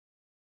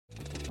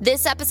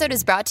This episode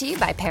is brought to you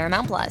by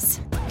Paramount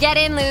Plus. Get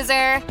in,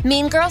 loser!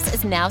 Mean Girls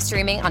is now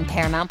streaming on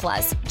Paramount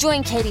Plus.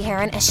 Join Katie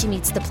Heron as she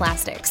meets the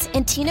plastics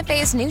in Tina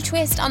Fey's new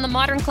twist on the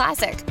modern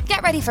classic.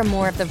 Get ready for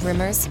more of the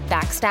rumors,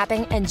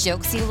 backstabbing, and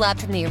jokes you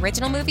loved from the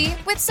original movie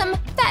with some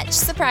fetch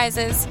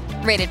surprises.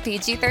 Rated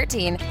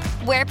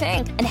PG-13. Wear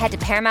pink and head to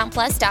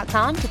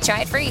ParamountPlus.com to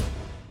try it free.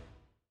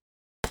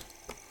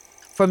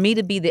 For me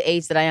to be the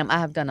age that I am, I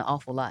have done an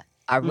awful lot.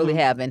 I really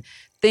have. And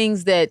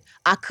things that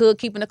I could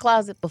keep in the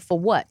closet, but for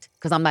what?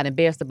 Because I'm not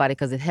embarrassed about it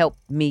because it helped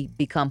me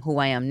become who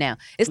I am now.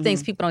 It's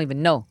things people don't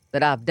even know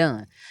that I've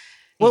done.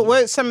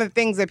 What are some of the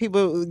things that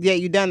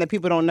you've done that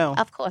people don't know?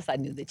 Of course I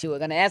knew that you were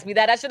going to ask me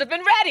that. I should have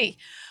been ready.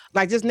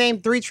 Like, just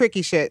name 3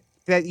 tricky shit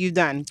that you've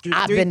done.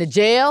 I've been to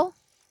jail.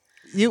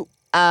 Jail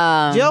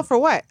for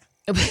what?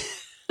 A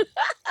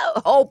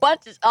whole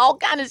bunch of, all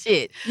kind of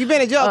shit. You been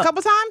to jail a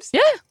couple times?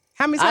 Yeah.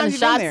 How many times you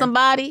been there? I shot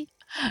somebody.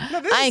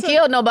 No, I ain't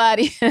killed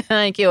nobody.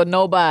 I ain't killed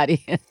nobody.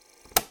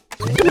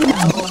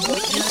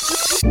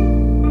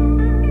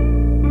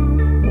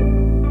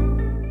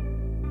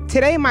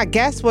 Today, my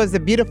guest was the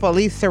beautiful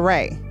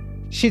LisaRaye.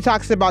 She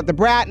talks about the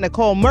brat,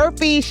 Nicole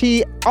Murphy.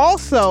 She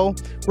also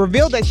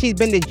revealed that she's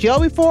been to jail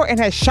before and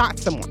has shot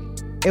someone.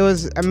 It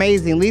was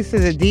amazing.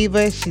 Lisa's a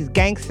diva. She's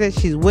gangster.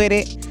 She's with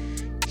it.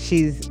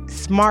 She's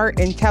smart,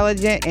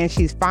 intelligent, and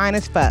she's fine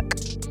as fuck.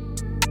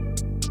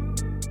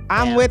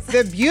 I'm with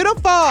the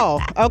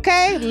beautiful,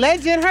 okay?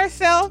 Legend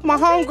herself, my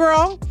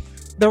homegirl,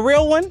 the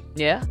real one.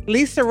 Yeah.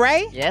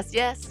 LisaRaye.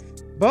 Yes.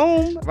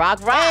 Boom.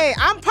 Rock. Hey,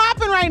 I'm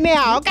popping right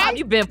now, okay?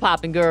 You been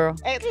popping, girl.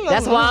 Hey,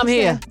 that's why I'm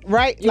here.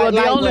 Right? You're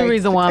the only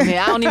reason why I'm here.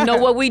 I don't even know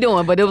what we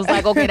doing, but it was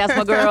like, okay, that's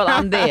my girl.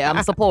 I'm there.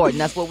 I'm supporting.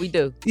 That's what we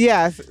do.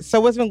 Yes.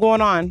 So what's been going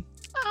on?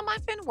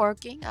 I've been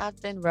working.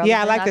 I've been relevant.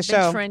 Yeah, I like the show.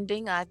 I've been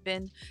trending. I've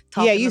been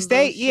talking. Yeah, you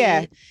stay.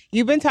 Yeah, shit.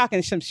 You've been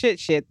talking some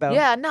shit though.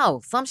 Yeah,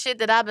 no, some shit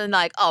that I've been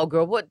like, oh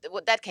girl, what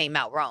that came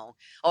out wrong,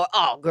 or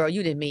oh girl,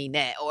 you didn't mean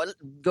that, or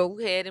go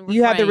ahead and refrain.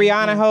 You had the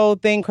Rihanna whole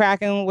thing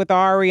cracking with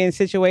Ari and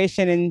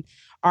situation, and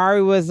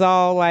Ari was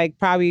all like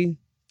probably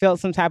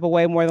felt some type of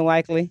way more than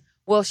likely.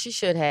 Well, she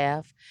should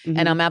have.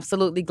 And I'm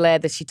absolutely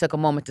glad that she took a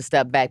moment to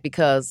step back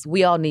because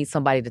we all need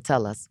somebody to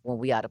tell us when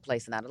we out of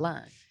place and out of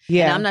line.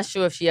 Yeah. And I'm not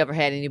sure if she ever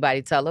had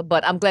anybody tell her,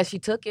 but I'm glad she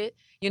took it.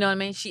 You know what I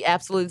mean? She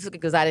absolutely took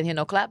it because I didn't hear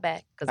no clap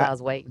back because I was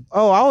waiting.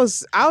 Oh, I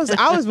was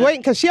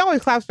waiting because she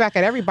always claps back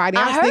at everybody.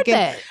 I was heard thinking,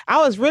 that.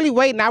 I was really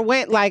waiting. I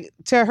went like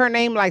to her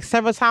name like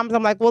several times.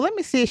 I'm like, well, let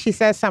me see if she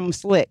says something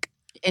slick.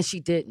 And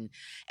she didn't.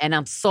 And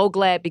I'm so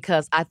glad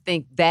because I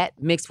think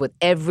that mixed with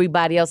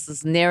everybody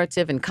else's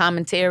narrative and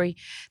commentary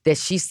that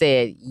she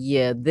said,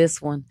 yeah,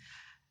 this one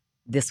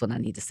I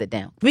need to sit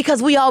down.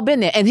 Because we all been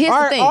there. And here's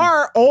the thing.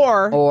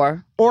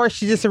 Or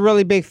she's just a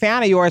really big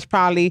fan of yours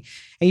probably,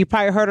 and you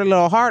probably hurt her a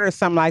little hard or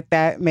something like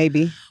that,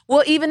 maybe.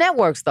 Well, even that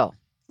works though,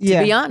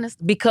 to be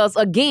honest. Because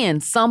again,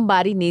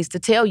 somebody needs to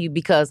tell you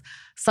because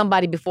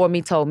somebody before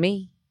me told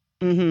me.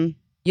 Mm-hmm.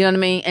 You know what I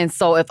mean? And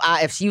so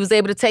if she was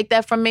able to take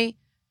that from me,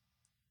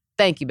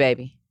 thank you,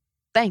 baby.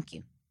 Thank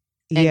you.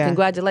 And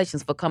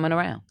congratulations for coming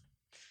around.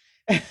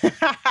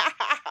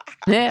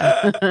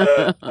 Yeah.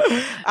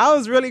 I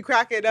was really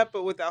cracking up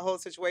with that whole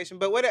situation.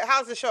 But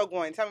how's the show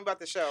going? Tell me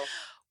about the show.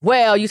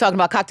 Well, you talking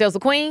about Cocktails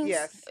of Queens?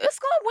 Yes. It's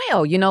going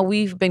well. You know,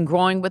 we've been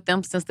growing with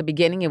them since the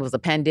beginning. It was a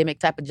pandemic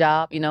type of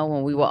job, you know,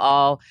 when we were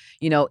all,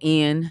 you know,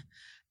 in.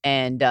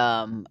 And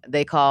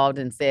they called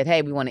and said,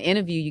 hey, we want to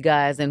interview you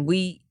guys. And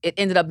it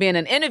ended up being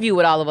an interview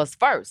with all of us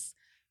first.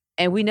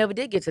 And we never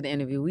did get to the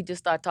interview. We just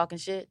started talking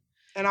shit.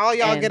 And all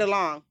y'all get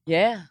along.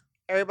 Yeah.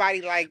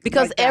 Everybody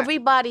because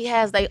everybody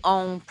has their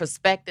own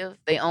perspective,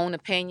 their own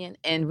opinion,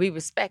 and we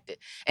respect it.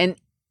 And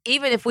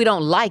even if we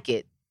don't like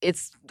it,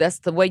 that's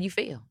the way you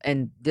feel.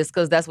 And just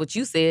because that's what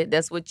you said,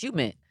 that's what you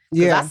meant.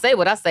 Yeah. I say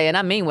what I say, and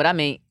I mean what I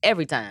mean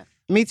every time.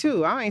 Me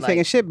too. I ain't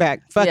taking shit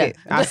back. Fuck it.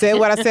 I said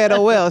what I said.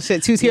 Oh well.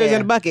 Shit. 2 tears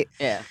in a bucket.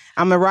 Yeah.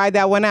 I'm gonna ride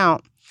that one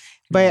out.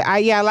 But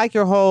I like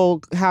your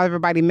whole how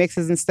everybody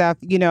mixes and stuff,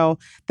 you know.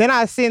 Then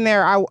I was sitting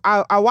there,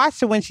 I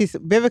watched it when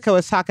Vivica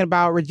was talking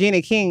about Regina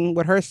King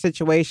with her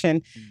situation.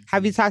 Mm-hmm.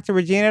 Have you talked to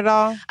Regina at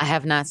all? I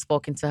have not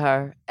spoken to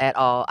her at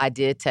all. I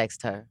did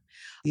text her.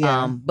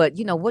 Yeah. But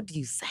you know, what do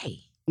you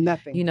say?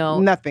 Nothing. You know?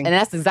 Nothing. And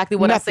that's exactly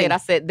what I said. I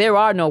said, there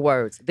are no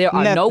words. There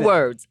are no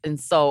words. And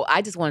so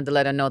I just wanted to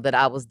let her know that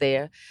I was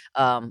there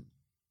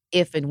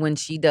if and when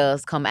she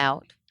does come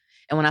out.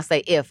 And when I say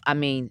if, I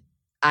mean,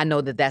 I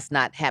know that that's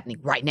not happening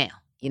right now.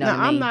 You know what I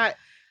mean? I'm not,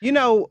 you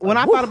know, when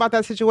I thought about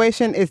that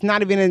situation, it's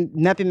not even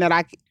nothing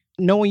that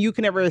knowing you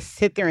can ever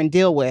sit there and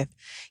deal with.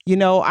 You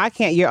know, I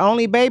can't, your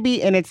only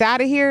baby and it's out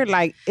of here,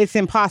 like, it's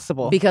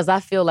impossible. Because I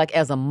feel like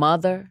as a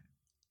mother,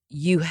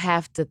 you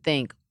have to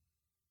think,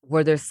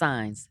 were there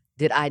signs?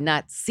 Did I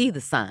not see the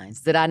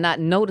signs? Did I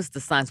not notice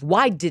the signs?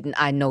 Why didn't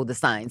I know the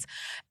signs?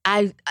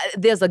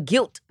 There's a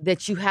guilt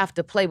that you have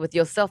to play with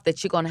yourself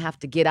that you're going to have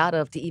to get out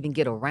of to even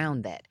get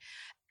around that.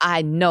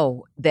 I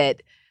know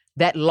that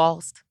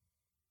loss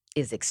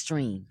is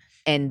extreme.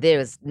 And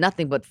there's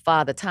nothing but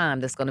Father Time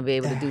that's going to be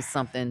able to do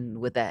something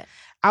with that.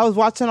 I was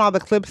watching all the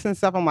clips and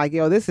stuff. I'm like,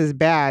 yo, this is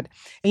bad.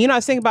 And I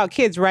was thinking about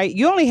kids, right?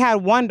 You only had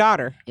one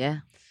daughter. Yeah.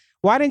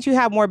 Why didn't you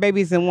have more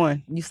babies than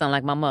one? You sound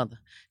like my mother.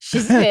 She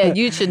said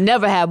you should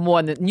never have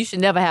you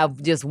should never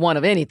have just one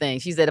of anything.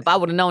 She said if I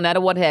would have known that, I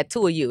would have had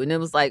two of you. And it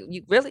was like,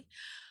 you really?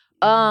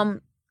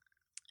 One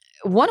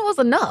was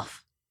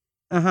enough.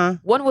 Uh-huh.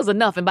 One was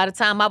enough. And by the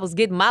time I was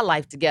getting my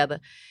life together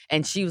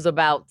and she was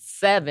about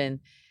 7,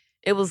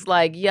 it was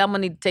like, yeah, I'm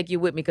going to need to take you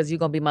with me because you're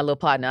going to be my little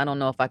partner. I don't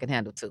know if I can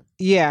handle 2.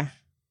 Yeah.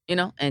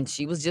 And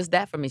she was just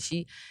that for me.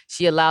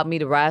 She allowed me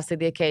to rise to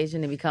the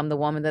occasion and become the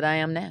woman that I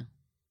am now.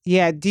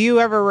 Yeah. Do you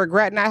ever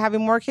regret not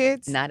having more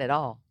kids? Not at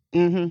all.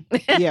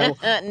 Mm-hmm. Yeah.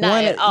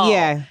 Not at all.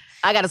 Yeah.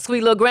 I got a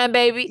sweet little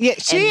grandbaby. Yeah,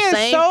 she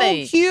is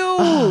so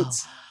cute.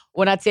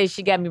 When I tell you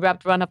she got me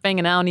wrapped around her finger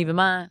and I don't even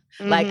mind.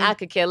 Mm-hmm. Like, I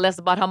could care less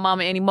about her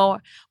mama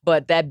anymore.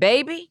 But that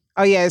baby.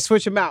 Oh, yeah,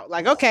 switch them out.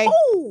 Like, okay.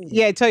 Ooh.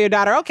 Yeah, tell your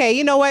daughter, okay,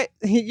 you know what?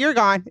 You're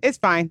gone. It's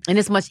fine. And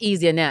it's much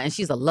easier now. And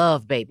she's a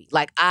love baby.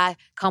 Like, I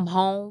come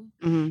home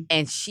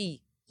and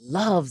she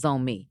loves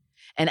on me.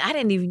 And I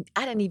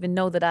didn't even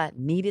know that I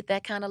needed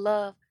that kind of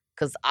love.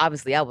 Because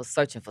obviously I was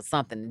searching for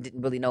something and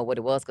didn't really know what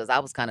it was because I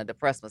was kind of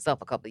depressed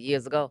myself a couple of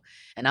years ago.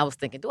 And I was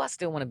thinking, do I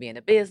still want to be in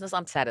the business?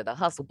 I'm tired of the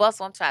hustle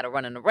bustle. I'm tired of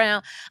running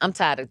around. I'm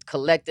tired of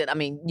collecting.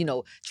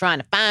 Trying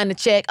to find the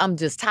check. I'm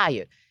just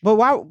tired. But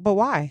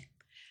why?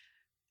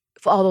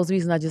 For all those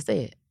reasons I just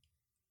said.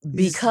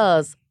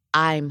 Because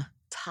I'm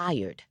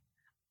tired.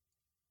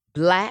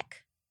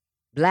 Black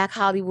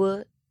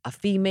Hollywood, a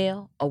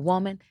female, a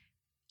woman,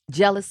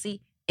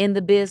 jealousy in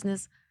the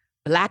business,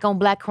 Black on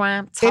black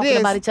crime, talking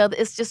about each other.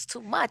 It's just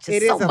too much.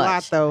 It's so much. It is a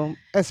lot, though.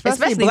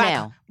 Especially Black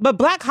now. But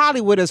Black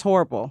Hollywood is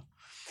horrible.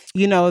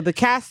 The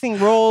casting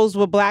roles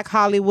with Black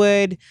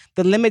Hollywood,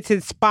 the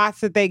limited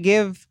spots that they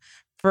give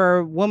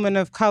for women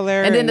of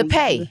color. And then the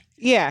pay.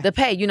 Yeah. The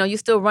pay. You're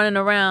still running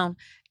around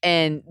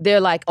and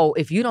they're like, oh,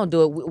 if you don't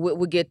do it,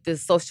 we'll get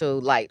this social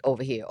light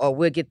over here. Or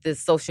we'll get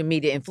this social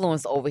media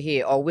influence over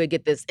here. Or we'll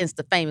get this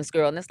Insta famous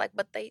girl. And it's like,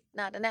 but they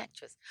not an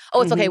actress.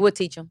 Oh, it's okay. We'll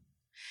teach them.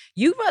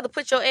 You'd rather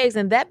put your eggs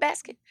in that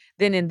basket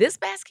than in this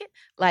basket?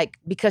 Like,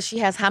 because she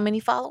has how many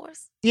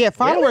followers? Yeah,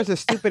 followers are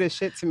stupid as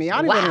shit to me.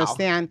 I don't even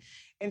understand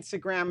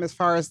Instagram as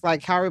far as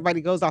like how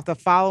everybody goes off the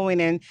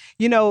following. And,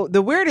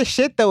 the weirdest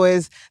shit though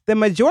is the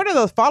majority of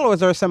those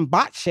followers are some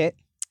bot shit.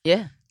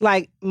 Yeah.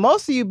 Like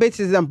most of you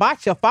bitches done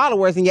bot your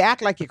followers and you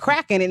act like you're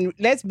cracking. And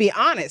let's be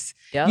honest.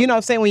 Yep. You know what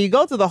I'm saying? When you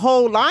go through the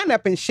whole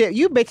lineup and shit,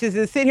 you bitches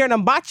just sit here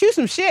and bot you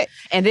some shit.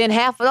 And then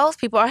half of those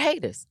people are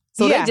haters.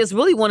 So they just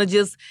really want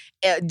to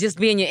just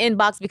be in your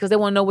inbox because they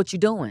want to know what you're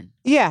doing.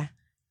 Yeah.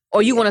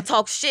 Or you want to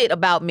talk shit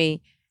about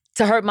me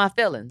to hurt my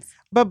feelings.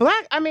 But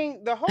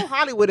the whole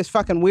Hollywood is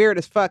fucking weird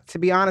as fuck, to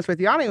be honest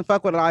with you. I don't even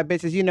fuck with a lot of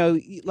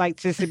bitches, like,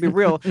 just to be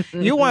real.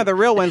 You're one of the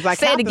real ones. Like,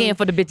 say it again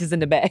for the bitches in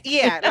the back.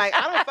 Yeah, like,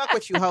 I don't fuck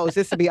with you hoes,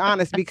 just to be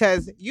honest,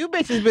 because you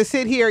bitches would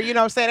sit here, you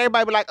know what I'm saying?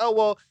 Everybody be like, oh,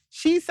 well,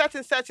 she's such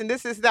and such and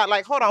this is that.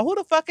 Like, hold on, who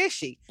the fuck is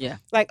she? Yeah.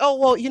 Like, oh,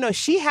 well,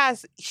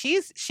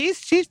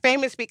 she's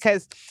famous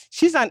because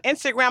she's on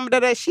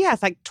Instagram. She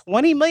has like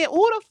 20 million.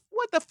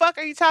 What the fuck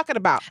are you talking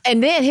about?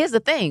 And then here's the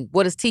thing,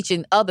 what is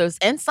teaching others,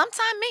 and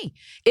sometimes me,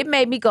 it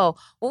made me go,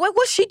 well,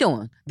 what's she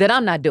doing that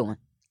I'm not doing?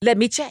 Let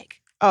me check.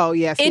 Oh,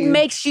 yes. It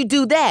makes you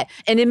do that.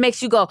 And it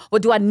makes you go, well,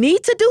 do I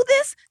need to do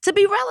this to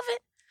be relevant?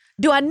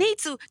 Do I need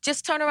to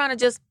just turn around and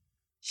just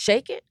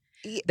shake it?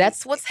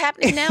 That's what's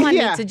happening now. I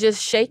need to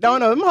just shake it. No,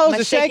 them hoes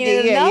are shaking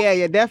it.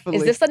 Yeah, definitely.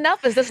 Is this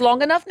enough? Is this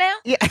long enough now?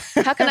 Yeah.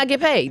 How can I get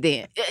paid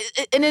then?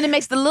 And then it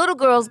makes the little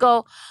girls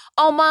go,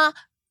 oh, Ma,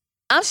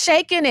 I'm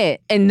shaking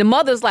it. And the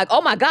mother's like,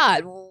 oh, my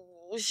God,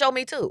 show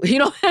me too.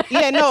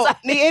 Yeah, no,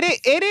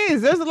 it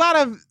is. There's a lot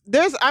of,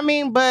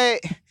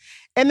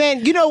 and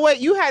then, you know what?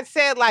 You had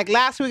said like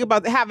last week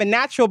about having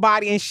natural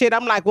body and shit.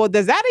 I'm like, well,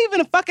 does that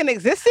even fucking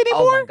exist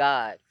anymore? Oh, my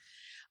God.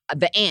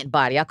 The ant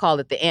body. I call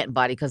it the ant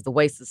body because the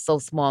waist is so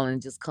small and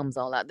it just comes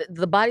all out.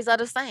 The bodies are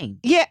the same.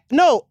 Yeah,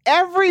 no,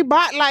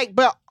 everybody,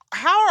 but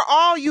how are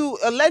all you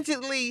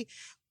allegedly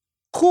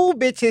cool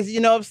bitches, you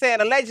know what I'm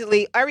saying?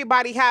 Allegedly,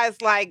 everybody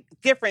has like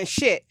different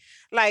shit.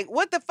 Like,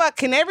 what the fuck?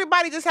 Can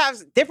everybody just have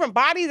different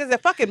bodies? Does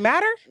it fucking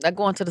matter? They're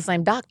going to the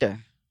same doctor.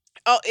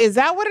 Oh, is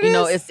that what it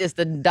is? It's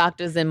the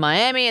doctors in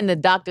Miami and the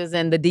doctors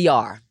in the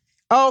DR.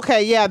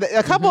 Okay, yeah.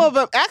 A couple of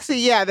them, actually,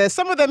 yeah.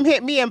 Some of them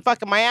hit me in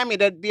fucking Miami,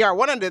 the DR.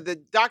 One of the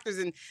doctors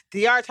in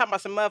DR talking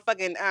about some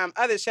motherfucking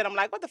other shit. I'm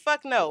like, what the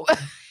fuck? No.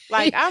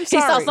 Like, I'm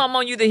sorry. He saw something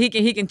on you that he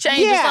can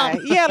change or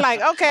something? Yeah,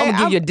 like, okay. I'm going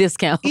to give you a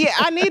discount. Yeah,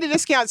 I need a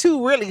discount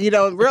too, really.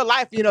 In real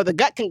life, the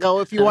gut can go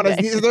if you want to.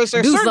 Do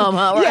something,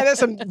 right? Yeah, there's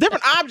some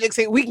different objects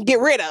that we can get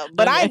rid of.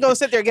 But I ain't going to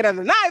sit there and get on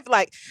the knife.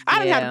 Like, I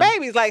done had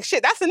babies. Like,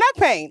 shit, that's enough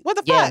pain. What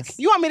the fuck?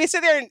 You want me to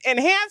sit there and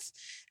enhance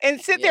and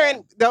sit there?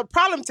 And the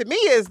problem to me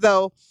is,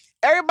 though,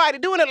 everybody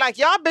doing it like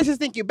y'all bitches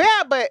think you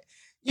bad, but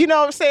you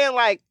know what I'm saying?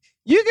 Like,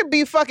 you could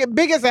be fucking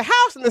big as a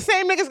house and the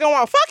same niggas gonna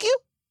want to fuck you.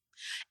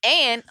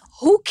 And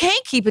who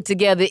can't keep it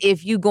together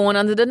if you going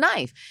under the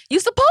knife?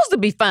 You're supposed to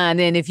be fine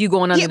then if you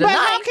going under the knife.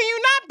 But how can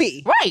you not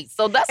be. Right.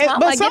 So that's why I'm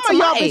but like, some get to of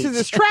y'all my bitches age.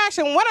 is trash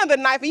and one other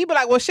knife, and you be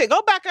like, well, shit,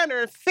 go back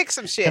under and fix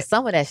some shit. Because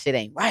some of that shit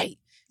ain't right.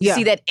 You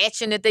see that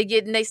etching that they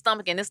get in their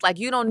stomach, and it's like,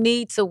 you don't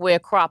need to wear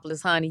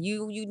cropless, honey.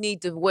 You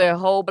need to wear a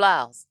whole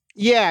blouse.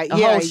 Yeah, a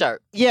whole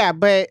shirt. Yeah,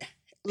 but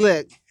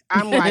look,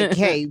 I'm like,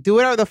 hey, do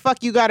whatever the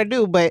fuck you got to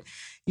do, but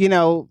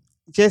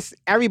just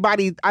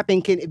everybody, I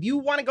think, if you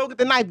want to go get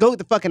the knife, go get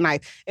the fucking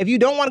knife. If you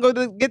don't want to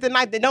go get the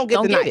knife, then don't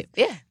get the knife.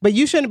 Yeah. But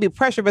you shouldn't be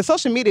pressured. But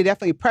social media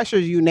definitely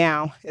pressures you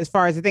now as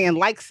far as the thing, and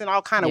likes and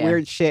all kind of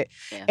weird shit.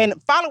 Yeah.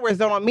 And followers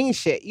don't mean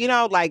shit.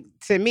 Like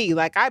to me,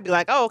 like I'd be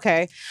like, oh,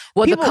 okay.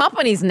 Well, the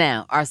companies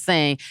now are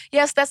saying,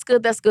 yes, that's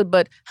good,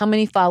 but how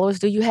many followers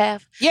do you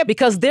have? Yeah.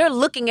 Because they're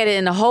looking at it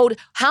in a whole,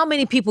 how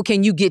many people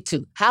can you get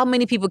to? How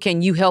many people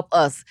can you help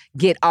us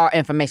get our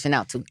information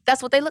out to?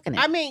 That's what they're looking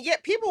at. I mean, yeah,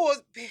 people will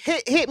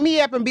hit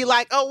me up and be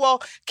like, oh,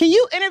 well, can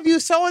you interview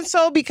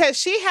so-and-so because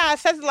she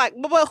has such like,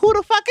 well, who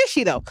the fuck is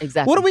she though?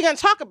 Exactly. What are we going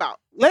to talk about?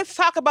 Let's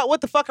talk about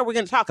what the fuck are we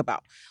going to talk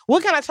about?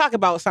 What can I talk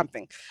about with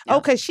something? Yeah. Oh,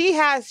 because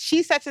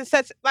she's such and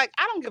such. Like,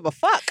 I don't give a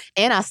fuck.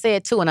 And I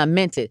said too, and I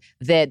meant it,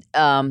 that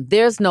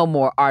there's no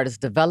more artist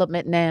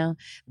development now.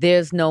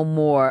 There's no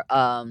more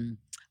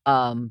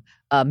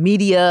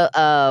media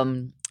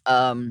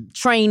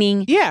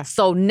training. Yeah.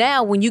 So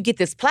now when you get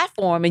this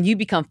platform and you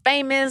become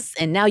famous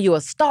and now you're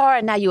a star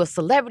and now you're a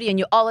celebrity and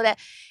you're all of that,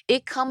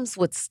 it comes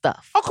with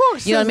stuff. Of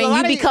course. You know what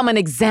I mean? You become an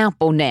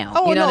example now.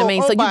 Oh, you know what I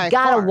mean? So you gotta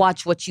far.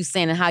 watch what you're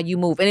saying and how you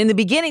move. And in the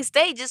beginning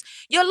stages,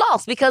 you're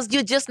lost because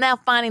you're just now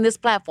finding this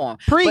platform.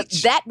 Preach. But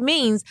that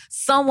means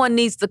someone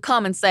needs to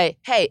come and say,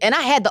 hey, and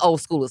I had the old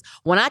schoolers.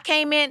 When I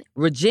came in,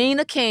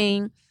 Regina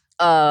King,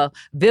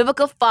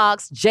 Vivica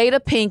Fox,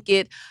 Jada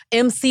Pinkett,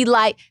 MC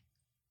Light,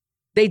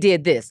 they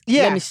did this.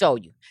 Yeah. Let me show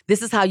you.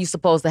 This is how you're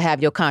supposed to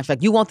have your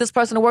contract. You want this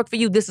person to work for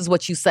you? This is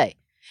what you say.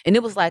 And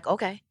it was like,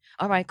 okay,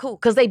 all right, cool.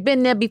 Because they've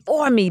been there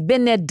before me,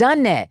 been there,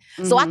 done that.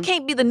 Mm-hmm. So I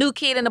can't be the new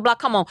kid in the block.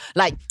 Come on,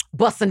 like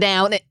busting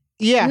down.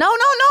 Yeah. No,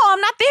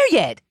 I'm not there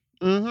yet.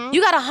 Mm-hmm.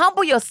 You got to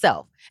humble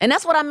yourself. And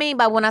that's what I mean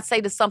by when I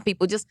say to some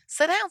people, just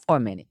sit down for a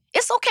minute.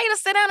 It's okay to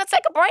sit down and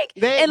take a break.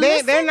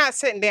 They're not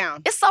sitting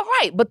down. It's all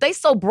right. But they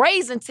so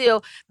brazen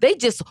till they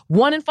just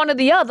one in front of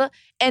the other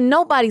and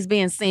nobody's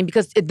being seen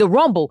because the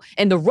rumble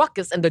and the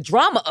ruckus and the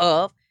drama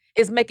of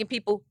is making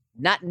people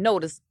not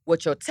notice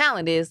what your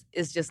talent is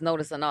just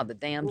noticing all the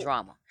damn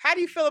drama. How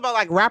do you feel about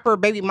like rapper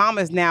baby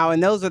mamas now?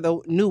 And those are the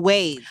new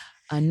wave.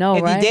 I know,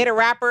 if right? you date a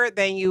rapper,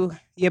 then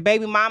your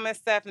baby mama and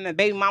stuff, and the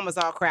baby mama's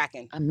all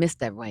cracking. I missed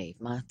that wave.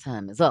 My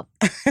time is up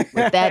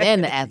with that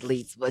and the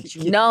athletes. But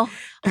I'm gonna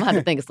have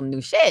to think of some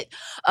new shit.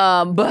 Yeah,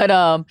 I don't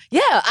know.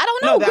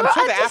 No, girl, I'm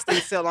sure the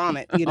athlete's still on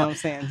it. You know what I'm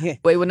saying? Yeah.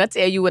 Wait, when I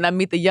tell you, when I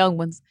meet the young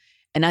ones,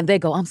 and they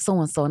go, I'm so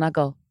and so, and I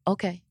go,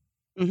 okay,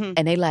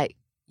 and they like,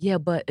 yeah,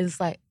 but it's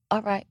like,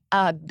 all right,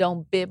 I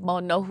don't bit more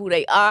know who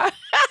they are.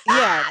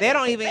 Yeah, they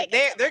don't even,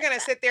 they're going to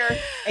sit there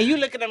and you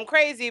look at them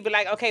crazy, be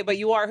like, okay, but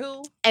you are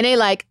who? And they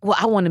like, well,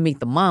 I want to meet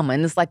the mama.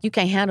 And it's like, you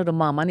can't handle the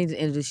mama. I need to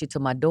introduce you to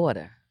my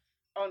daughter.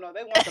 Oh, no,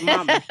 they want the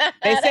mama.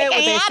 They said what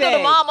they said.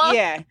 The mama.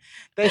 Yeah.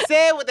 They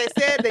said what they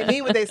said. They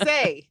mean what they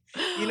say.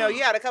 You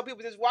had a couple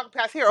people just walking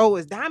past here. Oh,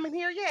 is Diamond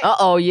here yet?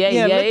 Uh-oh,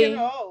 yeah. Looking,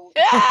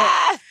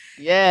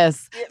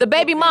 yes. The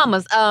baby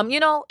mamas,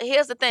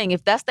 here's the thing.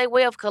 If that's their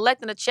way of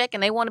collecting a check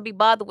and they want to be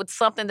bothered with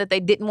something that they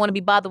didn't want to be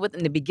bothered with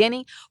in the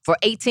beginning for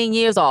 18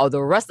 years or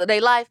the rest of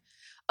their life,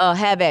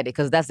 have at it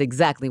because that's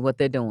exactly what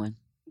they're doing.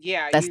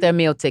 Yeah. That's their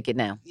meal ticket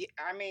now. Yeah,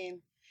 I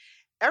mean,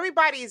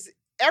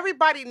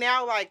 everybody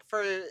now, like,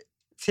 for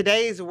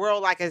today's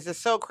world, like, it's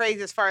just so crazy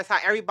as far as how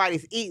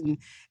everybody's eating.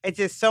 It's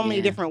just so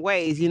many different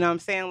ways. You know what I'm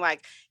saying?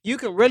 Like, you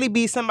can really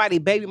be somebody's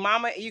baby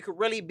mama and you could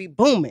really be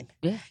booming.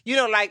 Yeah.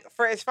 Like,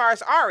 for as far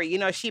as Ari,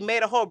 she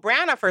made a whole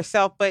brand of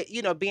herself, but,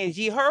 being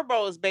G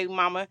Herbo's baby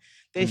mama,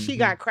 then she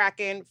got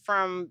cracking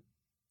from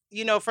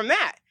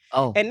that.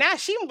 Oh. And now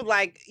she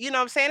like, what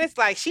I'm saying? It's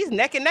like she's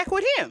neck and neck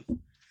with him.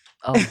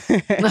 Oh.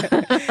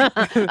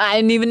 I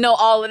didn't even know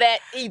all of that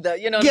either.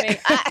 You know what I mean?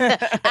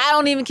 I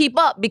don't even keep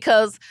up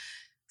because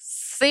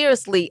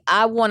seriously,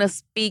 I want to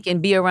speak and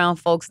be around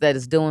folks that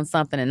is doing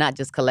something and not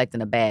just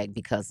collecting a bag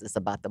because it's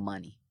about the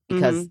money.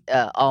 Because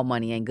all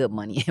money ain't good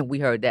money. And we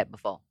heard that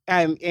before.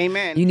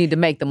 Amen. You need to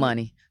make the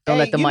money. Don't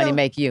let the money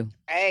make you.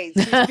 Hey,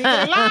 she's speaking the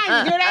line.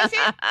 You hear that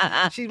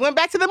shit? She went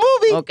back to the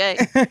movie.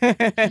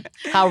 Okay.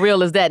 How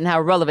real is that and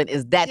how relevant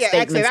is that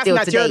statement that's still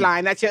not today? your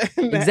line. That's your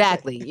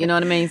Exactly. You know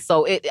what I mean?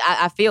 So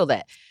I feel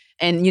that.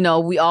 And,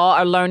 we all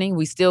are learning.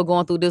 We still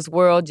going through this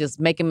world, just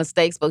making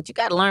mistakes. But you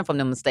got to learn from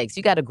them mistakes.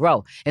 You got to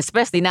grow.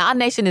 Especially now, our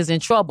nation is in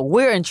trouble.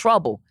 We're in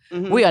trouble.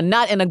 Mm-hmm. We are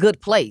not in a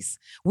good place.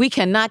 We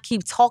cannot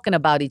keep talking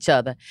about each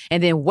other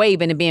and then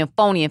waving and being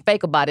phony and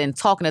fake about it and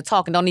talking and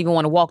talking, don't even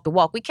want to walk the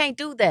walk. We can't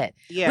do that.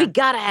 Yeah. We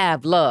got to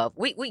have love.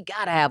 We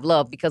got to have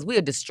love because we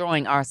are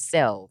destroying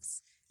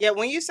ourselves. Yeah,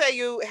 when you say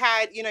you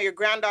had, your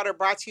granddaughter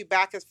brought you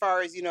back as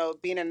far as,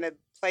 being in the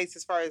place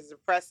as far as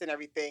depressed and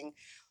everything,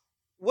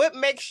 what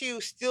makes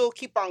you still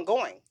keep on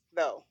going,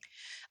 though?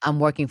 I'm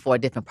working for a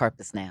different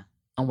purpose now.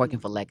 I'm working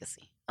for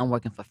legacy. I'm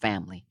working for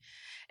family.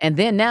 And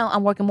then now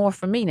I'm working more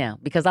for me now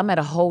because I'm at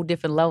a whole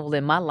different level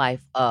in my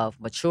life of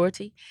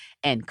maturity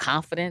and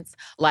confidence.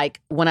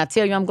 Like when I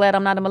tell you I'm glad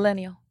I'm not a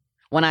millennial,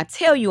 when I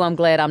tell you I'm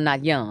glad I'm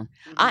not young,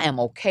 I am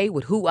okay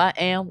with who I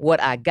am,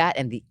 what I got,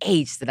 and the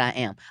age that I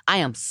am. I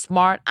am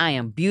smart, I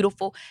am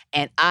beautiful,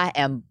 and I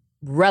am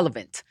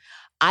relevant.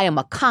 I am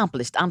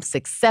accomplished, I'm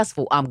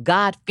successful, I'm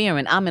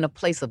God-fearing, I'm in a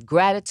place of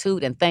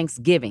gratitude and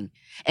thanksgiving.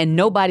 And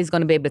nobody's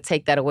gonna be able to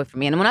take that away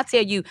from me. And when I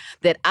tell you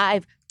that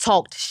I've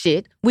talked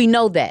shit, we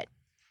know that.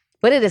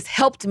 But it has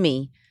helped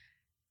me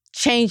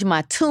change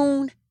my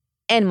tune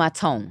and my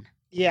tone.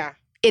 Yeah.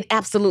 It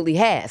absolutely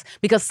has.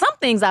 Because some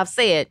things I've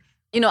said,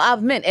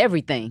 I've meant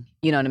everything,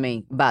 you know what I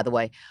mean, by the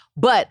way.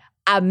 But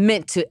I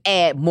meant to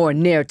add more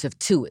narrative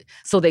to it.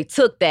 So they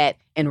took that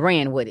and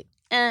ran with it.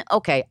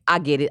 Okay, I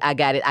get it. I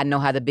got it. I know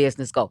how the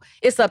business go.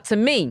 It's up to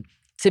me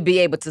to be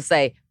able to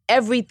say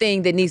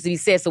everything that needs to be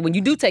said. So when you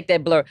do take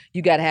that blur,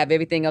 you got to have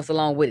everything else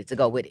along with it to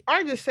go with it.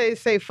 I just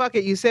say fuck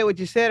it. You said what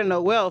you said, and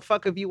oh well.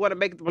 Fuck if you want to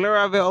make the blur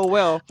of it. Oh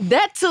well.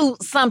 That too,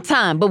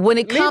 sometime. But when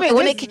it comes,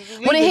 when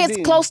it hits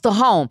close to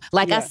home,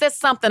 like I said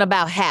something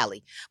about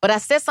Hallie, but I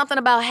said something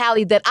about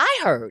Hallie that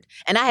I heard,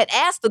 and I had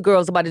asked the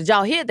girls about, did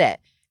y'all hear that?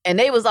 And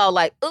they was all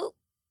like, ooh.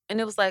 And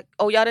it was like,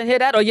 oh, y'all didn't hear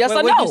that? Or yes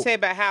or no? What did you say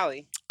about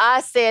Hallie?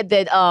 I said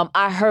that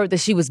I heard that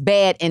she was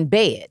bad in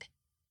bed.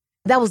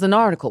 That was an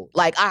article.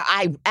 Like,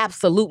 I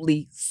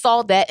absolutely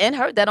saw that and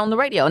heard that on the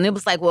radio. And it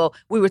was like, well,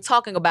 we were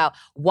talking about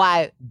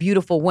why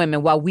beautiful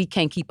women, why we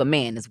can't keep a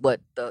man is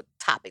what the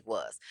topic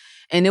was.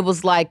 And it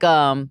was like,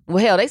 well,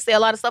 hell, they say a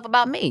lot of stuff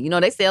about me.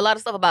 They say a lot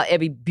of stuff about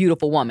every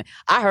beautiful woman.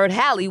 I heard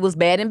Hallie was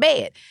bad in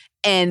bed.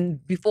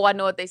 And before I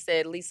know it, they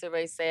said,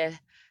 LisaRaye said,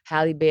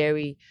 Halle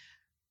Berry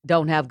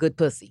don't have good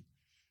pussy.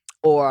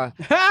 Or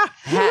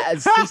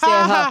she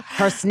said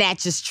her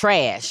snatch is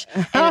trash.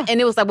 And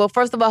it was like, well,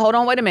 first of all, hold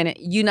on, wait a minute.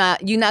 You're not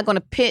going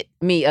to pit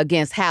me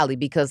against Hallie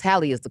because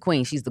Hallie is the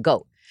queen. She's the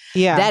GOAT.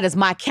 Yeah. That is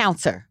my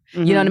counter.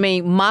 Mm-hmm. You know what I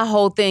mean? My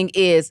whole thing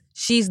is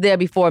she's there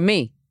before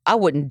me. I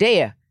wouldn't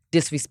dare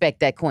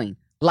disrespect that queen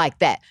like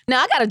that.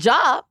 Now, I got a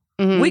job.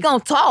 Mm-hmm. We going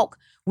to talk.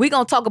 We're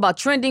going to talk about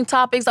trending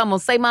topics. I'm going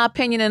to say my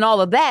opinion and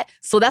all of that.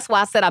 So that's why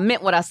I said I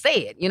meant what I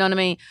said. You know what I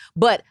mean?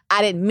 But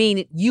I didn't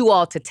mean you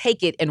all to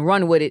take it and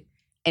run with it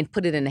and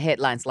put it in the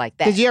headlines like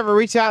that. Did you ever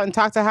reach out and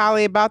talk to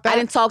Holly about that? I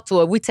didn't talk to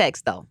her. We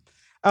text, though.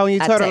 Oh, and you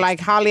told her, like,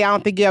 Holly, I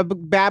don't think you have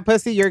bad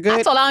pussy. You're good?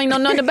 I told her I don't know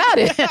nothing about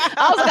it. I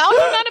was like, I don't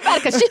know nothing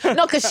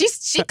about it.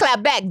 Because she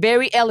clapped back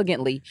very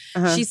elegantly.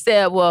 Uh-huh. She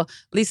said, well,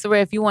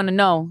 LisaRaye, if you want to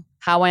know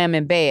how I am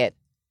in bed,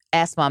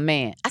 ask my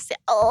man. I said,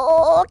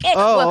 oh,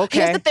 okay.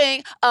 Here's the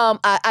thing.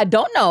 I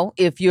don't know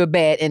if you're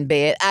bad in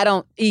bed. I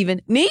don't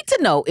even need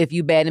to know if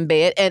you're bad in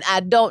bed. And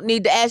I don't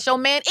need to ask your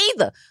man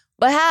either.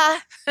 But hi.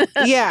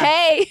 Yeah.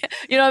 Hey.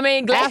 You know what I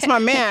mean? Ask my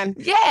man.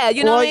 Yeah.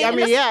 You know what I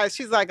mean? Yeah.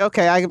 She's like,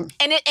 okay.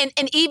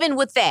 And even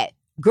with that,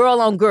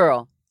 girl on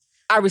girl,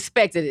 I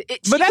respected it.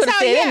 She could have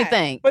said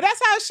anything. But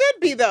that's how it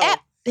should be, though.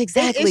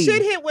 Exactly. It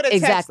should hit with a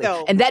text,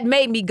 though. And that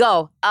made me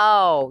go,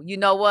 oh, you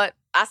know what?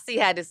 I see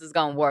how this is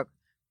going to work.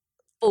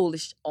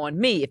 Foolish on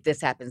me if this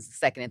happens the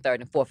second and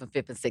third and fourth and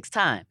fifth and sixth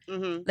time.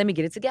 Mm-hmm. Let me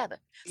get it together.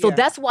 So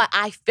that's why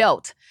I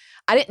felt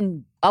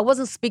I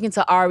wasn't speaking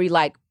to Ari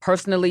like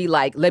personally,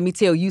 like, let me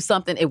tell you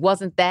something. It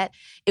wasn't that.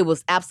 It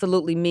was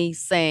absolutely me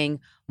saying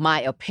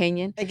my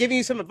opinion. And giving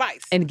you some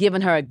advice. And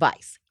giving her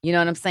advice. You know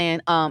what I'm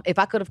saying? If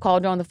I could have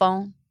called her on the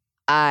phone,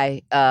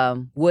 I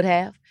would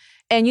have.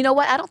 And you know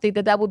what? I don't think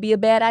that would be a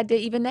bad idea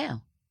even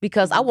now.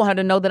 Because I want her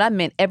to know that I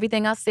meant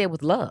everything I said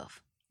with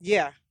love.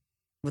 Yeah.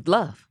 With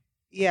love.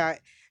 Yeah.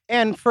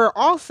 And for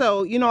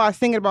also, I was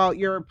thinking about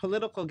your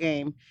political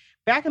game.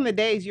 Back in the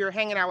days, you were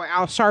hanging out with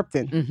Al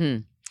Sharpton. Mm-hmm.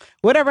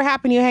 Whatever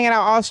happened, you hanging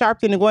out with Al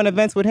Sharpton and going to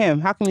events with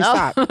him? How can you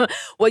stop?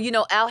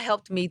 Well, Al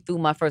helped me through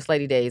my First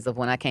Lady days of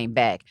when I came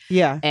back.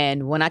 Yeah.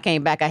 And when I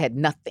came back, I had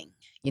nothing.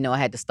 I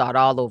had to start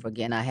all over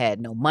again. I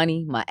had no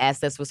money. My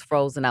assets was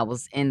frozen. I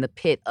was in the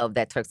pit of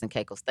that Turks and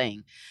Caicos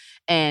thing.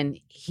 And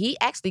he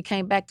actually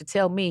came back to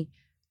tell me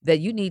that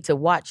you need to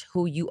watch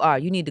who you are.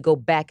 You need to go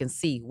back and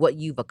see what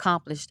you've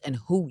accomplished and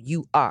who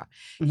you are.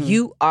 Mm-hmm.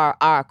 You are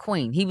our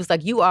queen. He was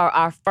like, you are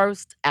our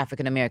first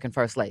African-American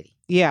First Lady.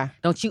 Yeah.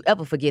 Don't you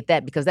ever forget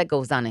that because that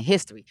goes down in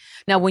history.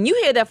 Now, when you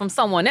hear that from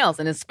someone else,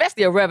 and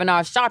especially a Reverend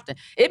R. Sharpton,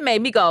 it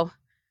made me go,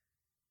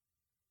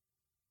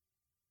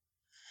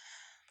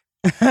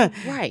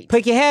 right.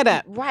 Pick your head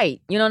up.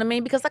 Right. You know what I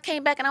mean? Because I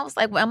came back and I was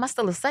like, well, am I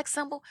still a sex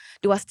symbol?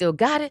 Do I still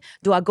got it?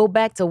 Do I go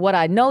back to what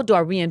I know? Do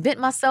I reinvent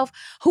myself?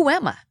 Who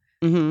am I?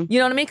 Mm-hmm. You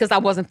know what I mean? Because I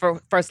wasn't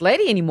First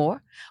Lady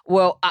anymore.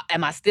 Well,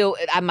 am I still?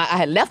 I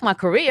had left my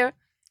career.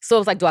 So it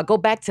was like, do I go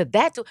back to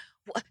that?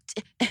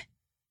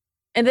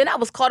 And then I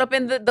was caught up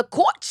in the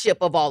courtship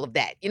of all of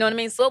that. You know what I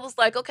mean? So it was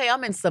like, okay,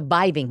 I'm in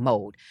surviving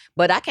mode.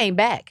 But I came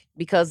back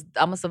because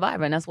I'm a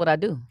survivor and that's what I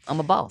do.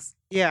 I'm a boss.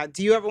 Yeah.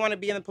 Do you ever want to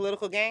be in the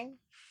political game?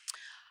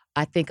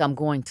 I think I'm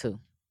going to.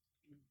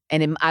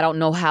 And I don't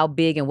know how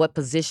big and what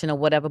position or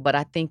whatever, but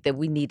I think that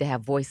we need to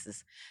have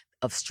voices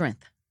of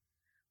strength.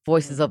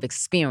 Voices of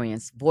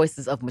experience,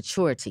 voices of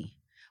maturity,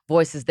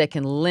 voices that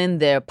can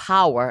lend their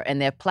power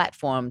and their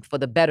platform for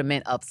the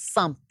betterment of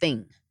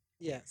something.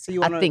 Yeah. So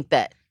you want I think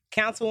that.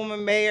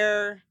 councilwoman,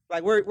 mayor,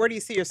 like where do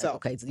you see yourself?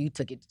 Okay, so you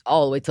took it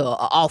all the way to an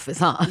office,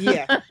 huh?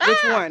 Yeah.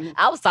 Which one?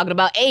 I was talking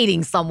about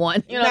aiding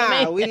someone. You know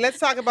what I mean? Let's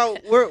talk about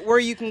where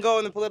you can go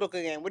in the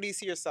political game. Where do you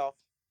see yourself?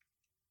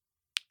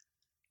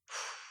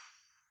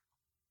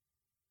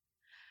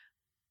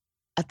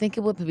 I think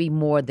it would be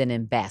more than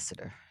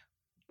ambassador.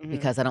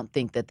 Because I don't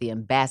think that the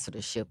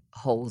ambassadorship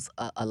holds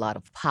a lot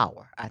of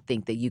power. I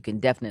think that you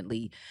can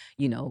definitely,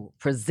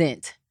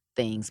 present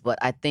things. But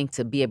I think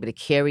to be able to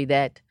carry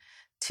that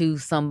to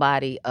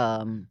somebody,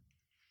 I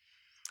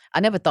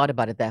never thought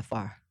about it that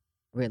far,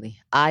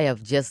 really. I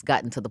have just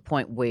gotten to the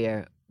point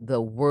where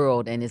the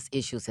world and its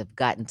issues have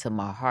gotten to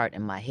my heart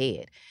and my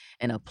head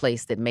in a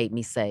place that made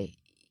me say,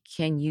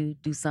 can you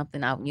do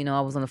something? I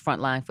was on the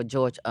front line for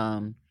George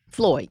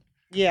Floyd.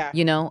 Yeah.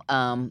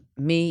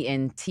 Me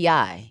and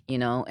T.I.,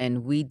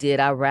 and we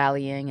did our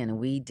rallying and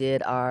we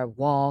did our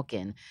walk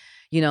and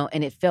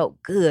it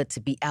felt good to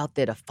be out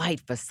there to fight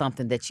for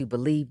something that you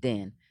believed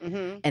in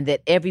and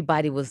that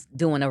everybody was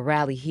doing a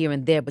rally here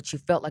and there, but you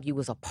felt like you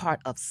was a part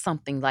of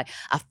something. Like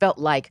I felt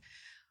like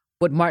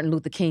what Martin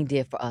Luther King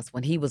did for us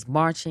when he was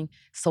marching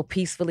so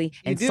peacefully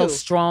and so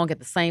strong at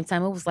the same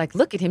time. It was like,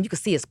 look at him. You could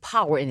see his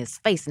power in his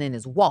face and in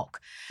his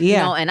walk.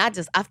 Yeah. And I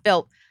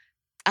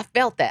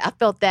felt that. I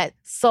felt that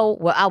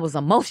I was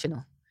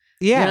emotional.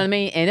 Yeah. You know what I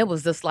mean? And it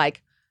was just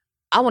like,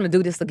 I want to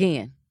do this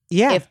again.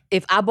 Yeah.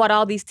 If I brought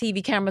all these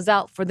TV cameras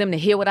out for them to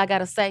hear what I got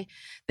to say,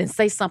 then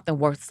say something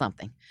worth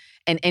something.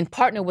 And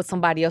partner with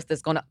somebody else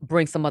that's going to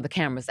bring some other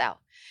cameras out.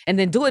 And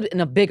then do it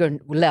in a bigger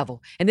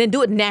level. And then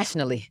do it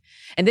nationally.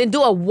 And then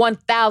do a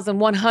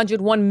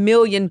 1,100, 1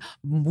 million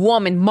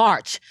woman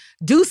march.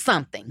 Do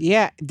something.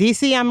 Yeah.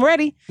 DC, I'm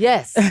ready.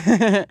 Yes.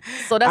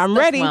 So that's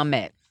ready. where I'm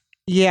at.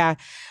 Yeah.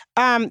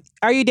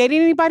 Are you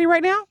dating anybody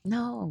right now?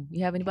 No.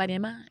 You have anybody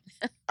in mind?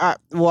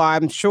 Well,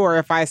 I'm sure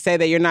if I say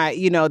that you're not,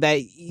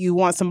 that you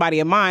want somebody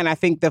in mind, I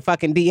think the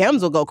fucking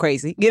DMs will go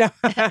crazy,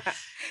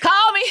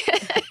 Call me.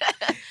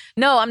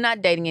 No, I'm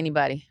not dating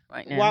anybody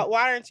right now.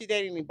 Why aren't you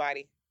dating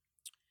anybody?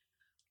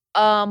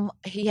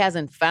 He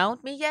hasn't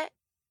found me yet.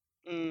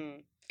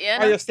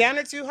 Yeah. Are your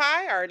standards too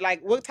high, or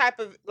like what type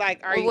of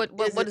are you?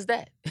 What is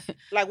that?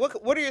 Like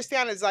what are your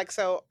standards like?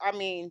 So I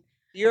mean,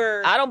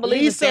 I don't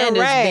believe in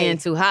standards being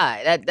too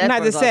high. That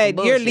not to say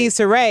you're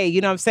LisaRaye.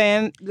 You know what I'm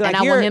saying? Like, and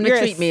I want him to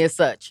treat me as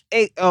such.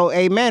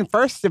 Amen.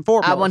 First and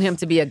foremost, I want him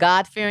to be a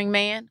God-fearing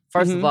man.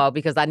 First of all,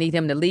 because I need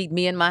him to lead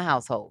me in my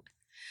household.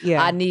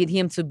 Yeah. I need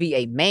him to be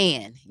a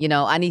man.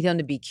 I need him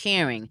to be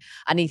caring.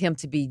 I need him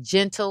to be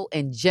gentle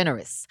and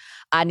generous.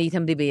 I need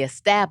him to be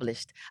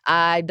established.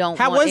 I don't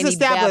How want was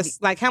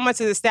established? Like, how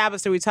much is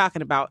established are we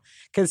talking about?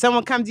 Can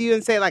someone come to you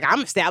and say, like,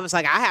 I'm established,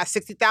 like, I have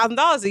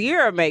 $60,000 a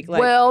year to make? Like,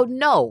 well,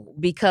 no,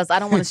 because I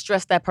don't want to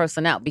stress that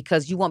person out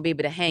because you won't be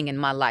able to hang in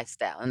my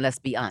lifestyle, and let's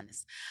be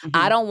honest.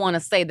 I don't want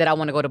to say that I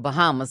want to go to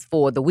Bahamas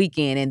for the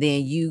weekend and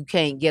then you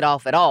can't get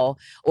off at all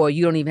or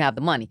you don't even have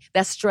the money.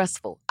 That's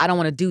stressful. I don't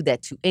want to do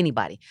that to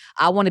anybody.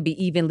 I want to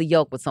be evenly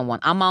yoked with someone.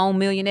 I'm my own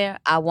millionaire.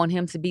 I want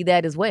him to be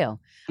that as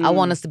well. I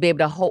want us to be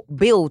able to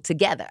build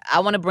together. I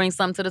want to bring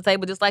something to the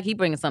table just like he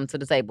bringing something to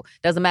the table.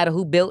 Doesn't matter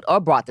who built or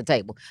brought the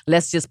table.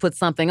 Let's just put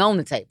something on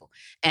the table.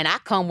 And I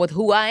come with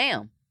who I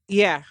am.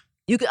 Yeah.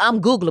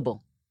 I'm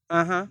Googleable.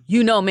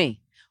 You know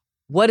me.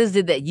 What is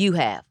it that you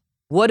have?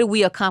 What are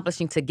we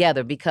accomplishing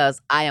together?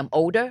 Because I am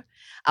older.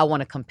 I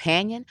want a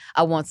companion.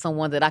 I want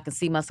someone that I can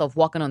see myself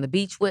walking on the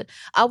beach with.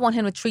 I want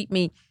him to treat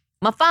me.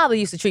 My father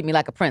used to treat me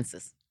like a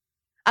princess.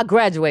 I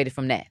graduated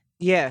from that.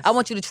 Yes. I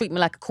want you to treat me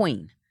like a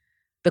queen.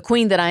 The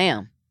queen that I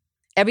am.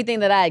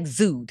 Everything that I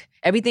exude.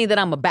 Everything that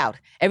I'm about.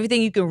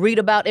 Everything you can read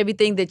about.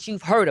 Everything that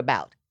you've heard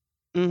about.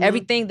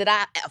 Everything that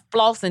I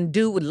floss and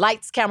do with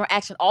lights, camera,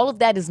 action. All of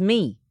that is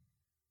me.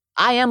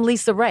 I am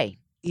LisaRaye.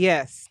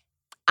 Yes.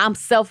 I'm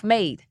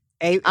self-made.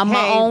 I'm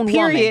my own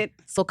woman.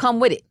 So come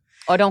with it.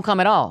 Or don't come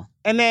at all.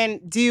 And then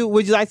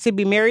would you like to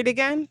be married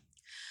again?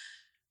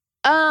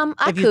 I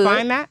could. If you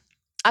find that?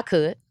 I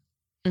could.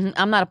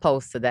 I'm not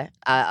opposed to that.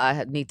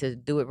 I need to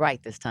do it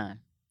right this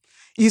time.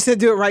 You said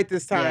do it right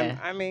this time. Yeah.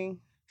 I mean,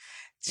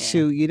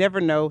 shoot, you never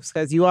know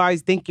because you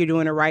always think you're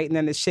doing it right and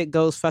then the shit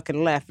goes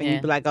fucking left and you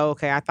be like, oh,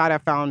 okay, I thought I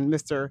found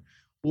Mr.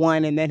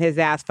 One and then his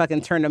ass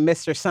fucking turned to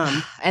Mr.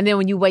 Some. And then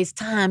when you waste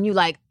time, you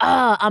like,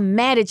 I'm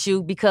mad at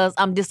you because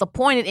I'm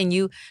disappointed in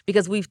you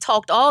because we've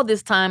talked all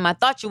this time. I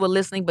thought you were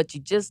listening, but you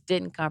just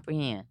didn't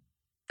comprehend.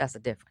 That's the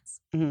difference.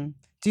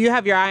 Do you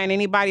have your eye on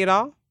anybody at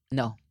all?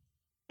 No.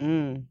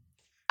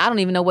 I don't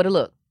even know where to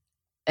look.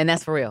 And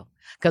that's for real.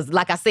 Because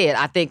like I said,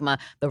 I think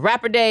the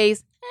rapper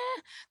days,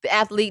 the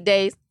athlete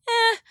days,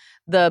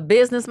 the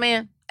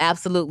businessman,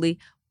 absolutely.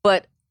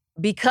 But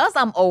because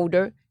I'm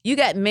older, you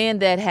got men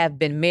that have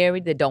been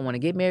married that don't want to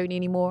get married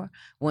anymore,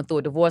 went through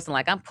a divorce and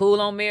like, I'm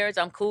cool on marriage,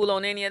 I'm cool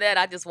on any of that.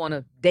 I just want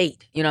to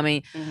date. You know what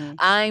I mean?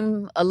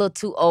 I'm a little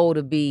too old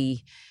to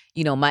be,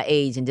 my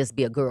age and just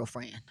be a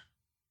girlfriend.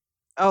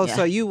 Oh,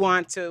 so you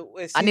want to?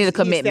 I need a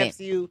commitment.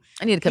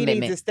 I need a commitment. He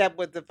needs to step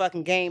with the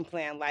fucking game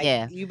plan.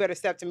 Like, you better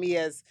step to me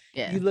as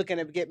you looking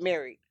to get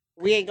married.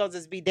 We ain't gonna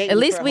just be dating. At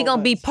least we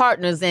gonna be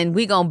partners and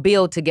we gonna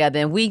build together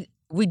and we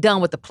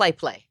done with the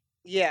play.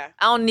 Yeah.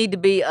 I don't need to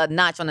be a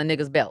notch on a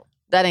nigga's belt.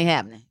 That ain't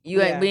happening.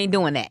 We ain't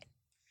doing that.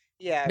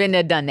 Yeah. Been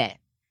there, done that.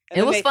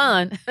 It was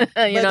fun. You know what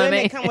I mean? But then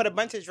they come with a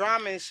bunch of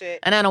drama and shit.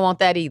 And I don't want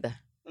that either.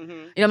 You know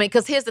what I mean?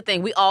 Because here's the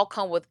thing. We all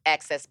come with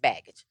excess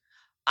baggage.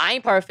 I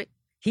ain't perfect.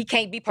 He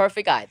can't be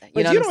perfect either.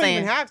 You know what I'm saying? But you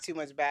don't even have too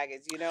much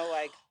baggage, you know?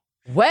 Like,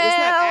 well,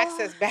 it's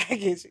not excess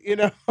baggage, you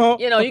know?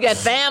 You got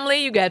family,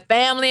 and you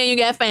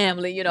got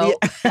family, you know?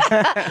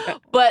 Yeah.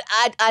 But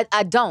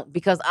I don't,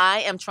 because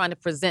I am trying to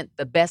present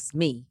the best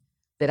me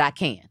that I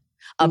can.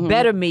 A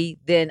better me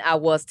than I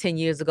was 10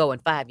 years ago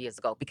and 5 years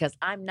ago, because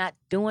I'm not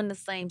doing the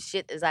same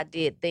shit as I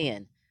did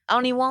then. I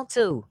don't even want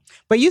to.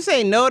 But you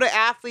say no to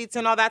athletes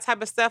and all that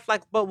type of stuff.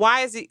 Like, but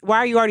why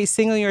are you already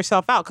singling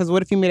yourself out? Because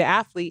what if you meet an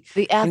athlete?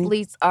 The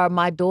athletes are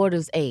my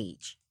daughter's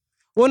age.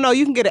 Well, no,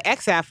 you can get an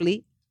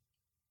ex-athlete.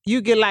 You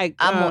get like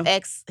I'm gonna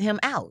X him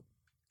out.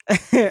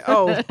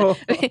 Oh.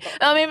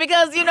 I mean,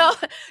 because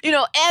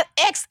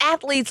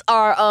ex-athletes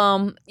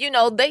are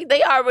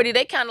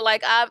they kind of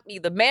like, I'm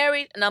either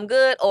married and I'm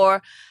good,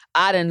 or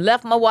I done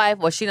left my wife,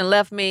 or she done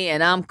left me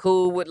and I'm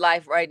cool with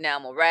life right now.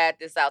 I'm gonna ride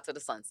this out to the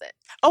sunset.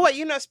 Oh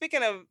wait,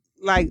 speaking of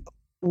like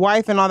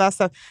wife and all that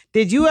stuff,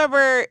 did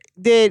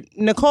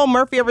Nicole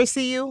Murphy ever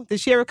see you? Did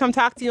she ever come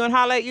talk to you and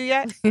holler at you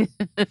yet?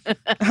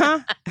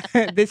 Huh?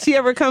 Did she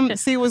ever come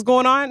see what's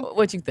going on?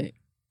 What you think?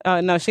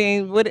 No, she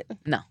ain't with it.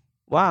 No.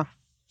 Wow.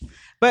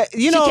 But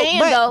this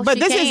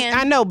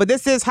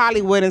is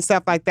Hollywood and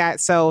stuff like that.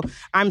 So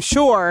I'm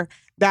sure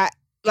that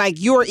like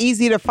you're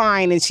easy to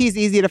find and she's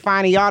easy to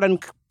find, and y'all done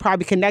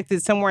probably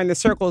connected somewhere in the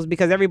circles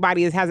because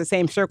everybody has the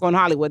same circle in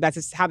Hollywood. That's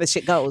just how the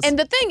shit goes. And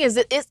the thing is,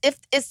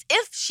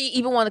 if she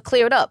even want to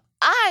clear it up,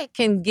 I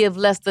can give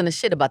less than a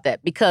shit about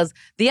that, because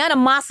the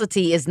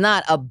animosity is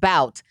not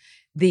about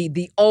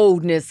the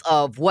oldness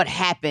of what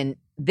happened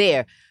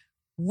there.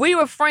 We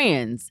were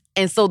friends,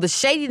 and so the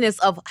shadiness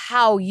of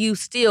how you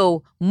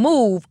still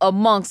move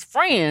amongst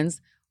friends,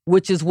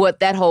 which is what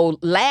that whole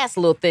last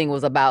little thing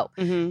was about,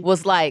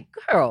 was like,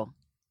 girl,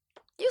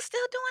 you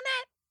still doing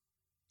that?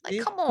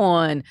 Like,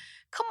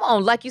 come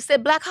on. Like you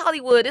said, Black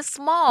Hollywood is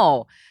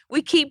small.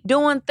 We keep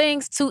doing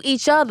things to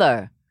each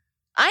other.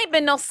 I ain't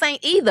been no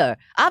saint either.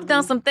 I've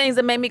done some things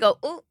that made me go,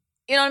 ooh,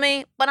 you know what I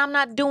mean? But I'm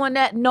not doing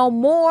that no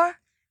more.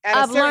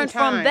 I've learned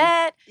from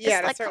that.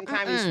 Yeah, at a certain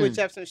time you switch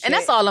up some shit. And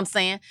that's all I'm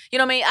saying. You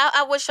know what I mean?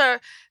 I wish her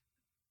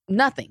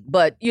nothing,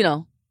 but,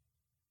 do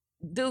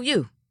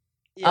you.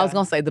 Yeah. I was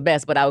going to say the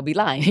best, but I would be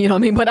lying. You know what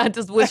I mean? But I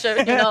just wish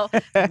her,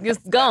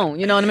 just gone.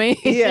 You know what I mean?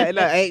 Yeah,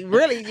 no,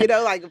 really,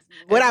 like,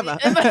 whatever.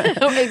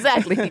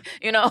 Exactly,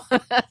 No,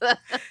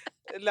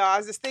 I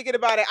was just thinking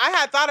about it. I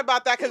had thought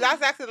about that because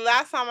that's actually the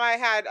last time I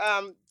had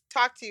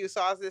talked to you.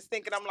 So I was just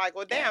thinking, I'm like,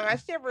 well, damn,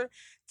 has she ever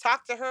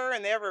talked to her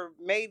and they ever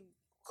made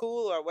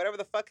cool or whatever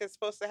the fuck is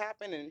supposed to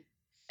happen?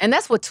 And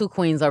that's what two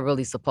queens are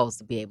really supposed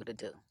to be able to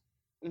do.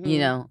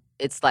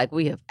 It's like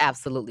we have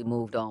absolutely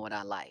moved on with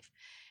our life.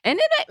 And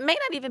it may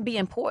not even be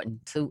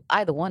important to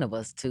either one of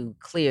us to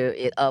clear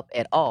it up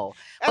at all.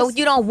 But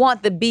you don't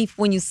want the beef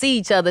when you see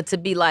each other to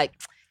be like,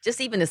 just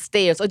even the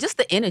stares or just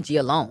the energy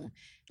alone.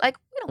 Like,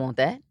 we don't want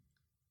that.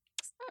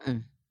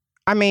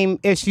 I mean,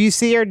 if you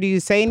see her, do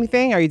you say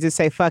anything or you just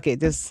say, fuck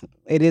it,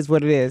 it is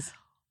what it is?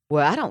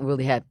 Well, I don't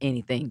really have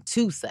anything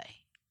to say.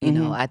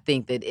 I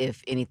think that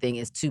if anything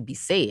is to be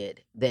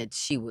said, that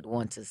she would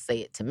want to say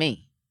it to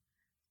me.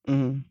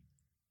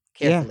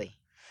 Carefully. Yeah.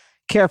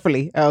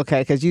 Carefully,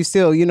 okay, because you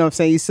still, you know what I'm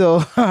saying, you still,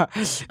 you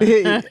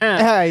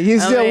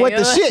still with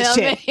the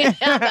shit.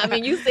 I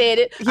mean, you said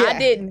it, yeah. I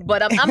didn't,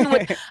 but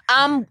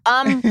I'm.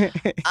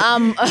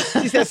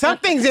 She said some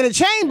things in the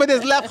chain, but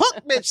this left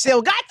hook bitch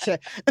still got you.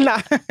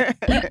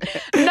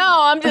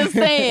 No, I'm just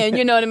saying,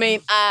 you know what I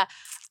mean. I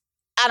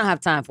don't have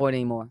time for it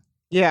anymore.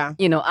 Yeah,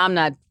 I'm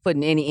not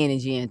putting any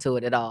energy into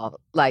it at all.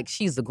 Like,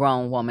 she's a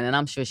grown woman, and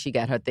I'm sure she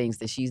got her things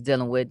that she's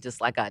dealing with,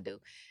 just like I do.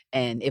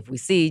 And if we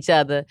see each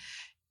other,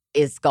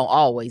 it's going to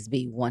always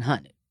be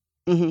 100.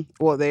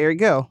 Well, there you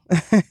go.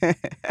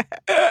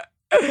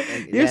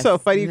 You're so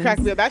funny. You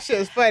cracked me up. That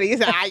shit is funny. You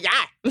said,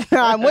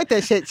 I'm with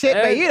that shit,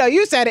 but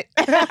you said it.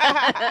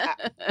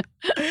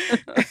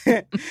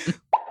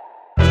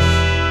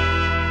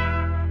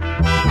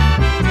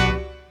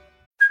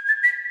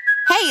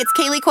 Hey, it's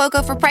Kaylee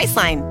Cuoco for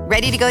Priceline.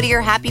 Ready to go to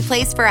your happy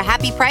place for a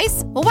happy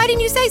price? Well, why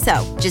didn't you say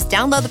so? Just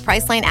download the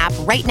Priceline app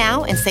right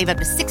now and save up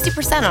to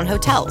 60% on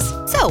hotels.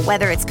 So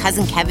whether it's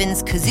Cousin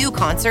Kevin's Kazoo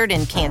Concert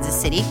in Kansas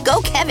City,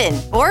 go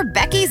Kevin, or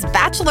Becky's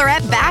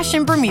Bachelorette Bash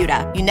in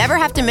Bermuda, you never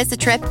have to miss a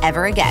trip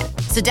ever again.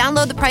 So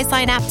download the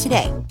Priceline app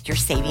today. Your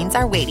savings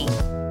are waiting.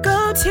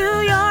 Go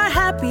to your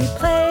happy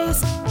place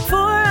for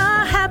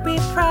a happy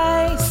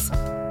price.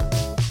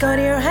 Go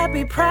to your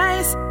happy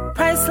price,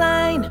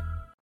 Priceline.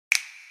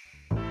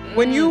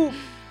 When you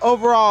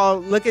overall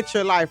look at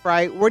your life,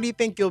 right? Where do you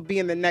think you'll be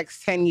in the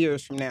next 10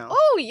 years from now?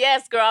 Oh,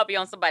 yes, girl. I'll be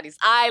on somebody's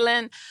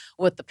island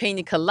with the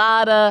pina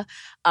colada,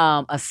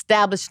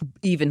 established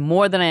even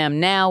more than I am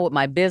now with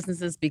my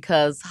businesses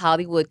because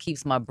Hollywood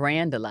keeps my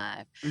brand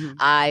alive. Mm-hmm.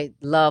 I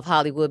love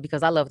Hollywood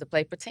because I love to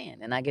play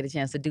pretend, and I get a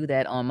chance to do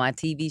that on my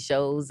TV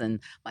shows and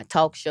my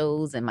talk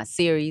shows and my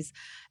series.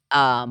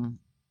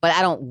 But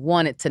I don't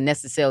want it to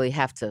necessarily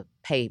have to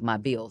pay my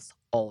bills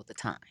all the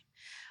time.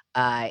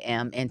 I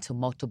am into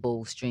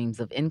multiple streams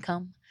of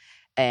income,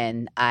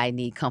 and I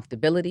need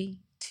comfortability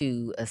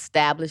to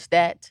establish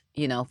that,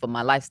 for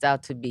my lifestyle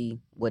to be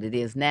what it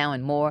is now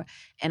and more.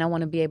 And I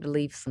want to be able to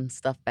leave some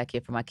stuff back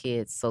here for my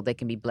kids so they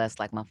can be blessed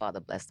like my father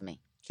blessed me.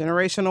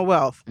 Generational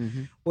wealth,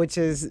 which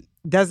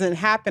doesn't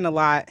happen a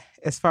lot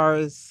as far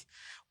as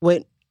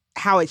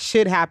how it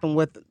should happen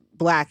with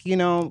Black,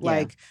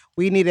 like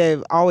we need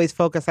to always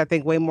focus, I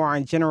think, way more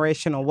on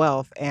generational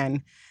wealth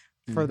and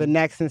for the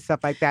next and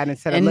stuff like that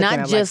instead of looking at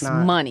not just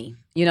money,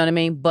 you know what I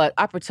mean, but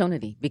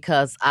opportunity,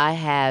 because I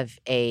have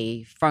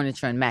a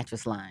furniture and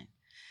mattress line,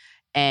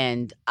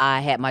 and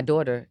I had my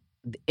daughter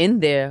in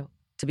there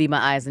to be my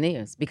eyes and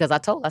ears because I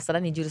said I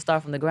need you to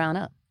start from the ground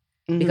up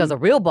because a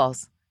real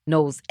boss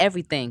knows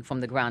everything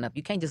from the ground up.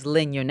 You can't just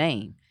lend your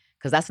name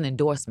because that's an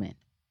endorsement.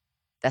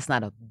 That's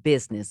not a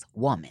business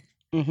woman.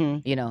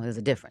 There's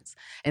a difference.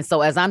 And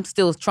so as I'm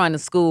still trying to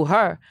school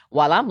her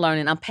while I'm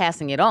learning, I'm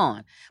passing it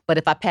on. But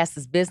if I pass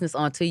this business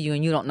on to you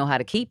and you don't know how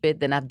to keep it,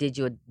 then I've did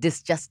you a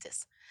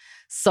disjustice.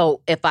 So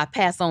if I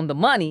pass on the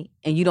money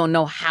and you don't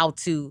know how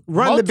to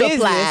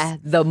multiply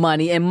the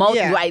money and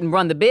and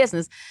run the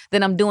business,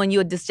 then I'm doing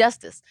you a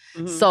disjustice.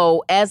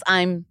 So as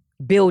I'm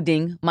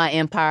building my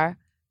empire,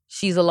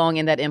 she's along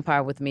in that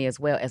empire with me as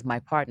well as my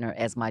partner,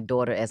 as my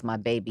daughter, as my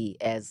baby,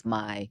 as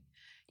my,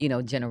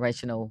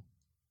 generational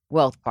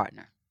wealth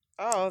partner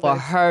for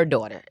her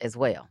daughter as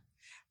well.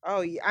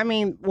 Oh, I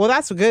mean, well,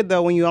 that's good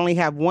though. When you only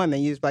have one, then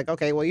you just like,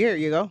 okay, well, here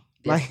you go.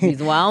 That's the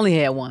reason why I only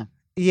had one.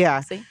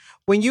 Yeah. See?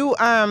 When you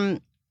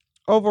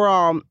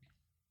overall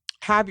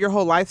have your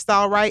whole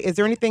lifestyle right, is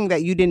there anything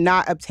that you did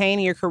not obtain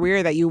in your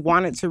career that you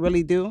wanted to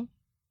really do?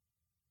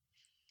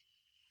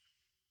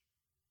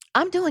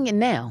 I'm doing it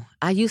now.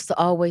 I used to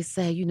always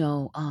say,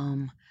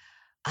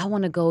 I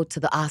want to go to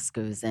the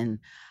Oscars and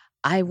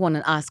I won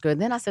an Oscar. And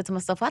then I said to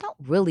myself, I don't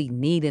really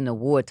need an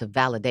award to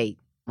validate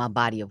my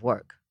body of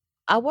work.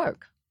 I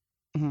work.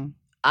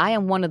 I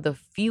am one of the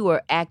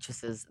fewer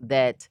actresses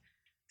that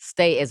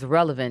stay as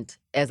relevant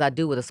as I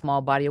do with a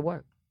small body of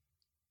work.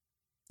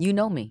 You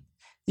know me.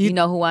 You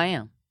know who I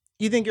am.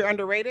 You think you're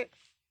underrated?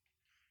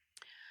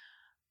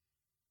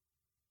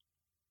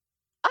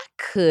 I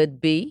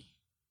could be,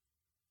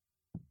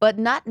 but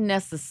not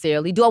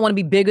necessarily. Do I want to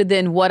be bigger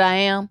than what I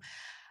am?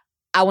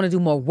 I want to do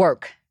more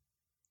work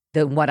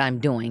than what I'm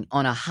doing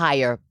on a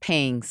higher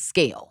paying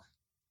scale.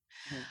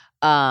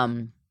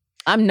 I'm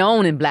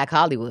known in Black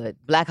Hollywood.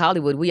 Black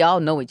Hollywood, we all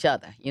know each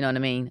other. You know what I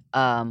mean?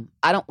 I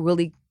don't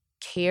really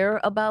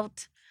care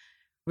about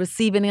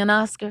receiving an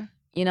Oscar,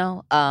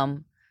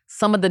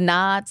 Some of the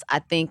nods I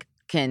think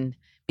can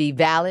be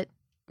valid,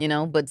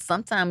 but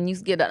sometimes when you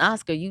get an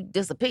Oscar, you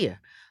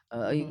disappear.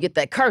 You get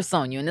that curse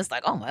on you, and it's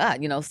like, oh my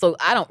God, So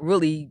I don't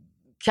really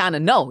kind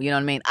of know, you know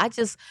what I mean? I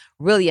just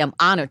really am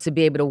honored to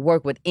be able to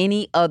work with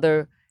any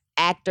other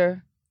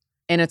actor,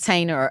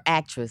 entertainer, or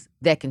actress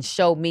that can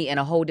show me in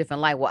a whole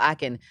different light where I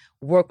can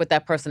work with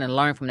that person and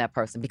learn from that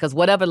person. Because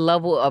whatever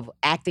level of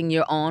acting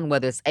you're on,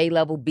 whether it's A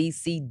level, B,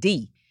 C,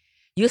 D,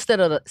 you're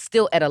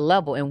still at a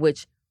level in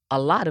which a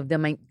lot of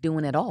them ain't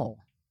doing it all.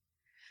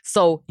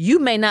 So you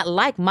may not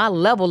like my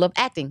level of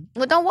acting.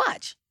 Well, don't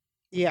watch.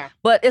 Yeah.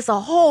 But it's a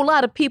whole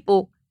lot of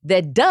people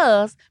that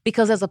does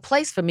because there's a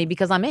place for me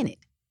because I'm in it.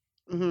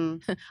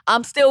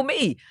 I'm still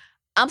me.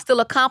 I'm still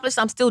accomplished.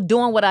 I'm still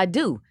doing what I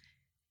do.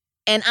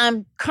 And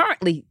I'm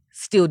currently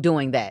still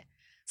doing that.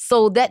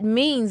 So that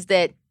means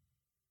that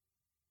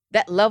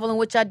level in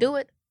which I do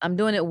it, I'm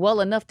doing it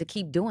well enough to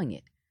keep doing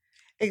it.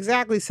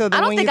 Exactly. So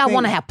I don't think I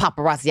want to have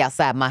paparazzi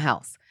outside my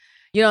house.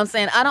 You know what I'm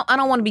saying? I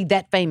don't want to be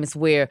that famous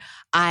where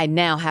I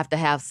now have to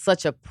have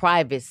such a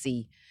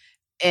privacy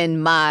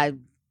in my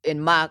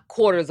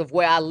quarters of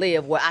where I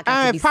live, where I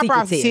can be secretive.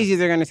 Paparazzi sees you,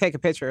 they're going to take a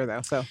picture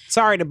though. So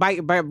sorry to bite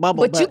your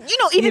bubble, but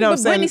even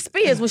with Britney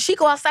Spears, when she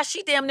go outside,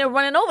 she damn near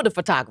running over the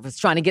photographers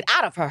trying to get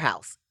out of her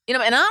house.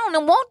 And I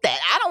don't want that.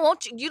 I don't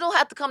want you. You don't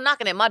have to come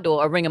knocking at my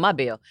door or ringing my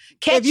bell.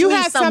 Catch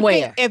me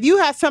somewhere. If you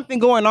have something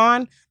going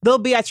on, they'll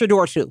be at your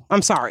door too.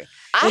 I'm sorry.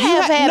 I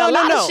have had a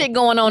lot of shit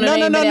going on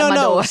and ain't been at my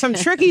door. Some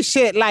tricky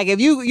shit. Like if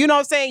you know what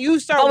I'm saying, you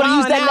start to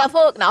use that left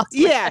hook now.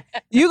 Yeah.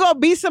 You go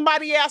beat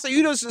somebody else or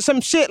you do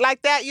some shit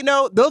like that,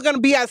 they're going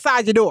to be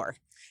outside your door.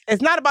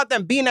 It's not about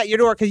them being at your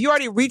door because you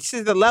already reached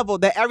to the level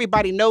that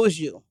everybody knows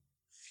you.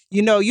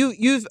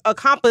 You've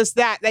accomplished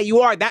that you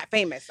are that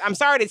famous. I'm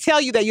sorry to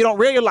tell you that you don't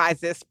realize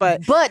this,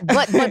 but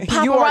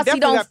paparazzi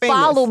don't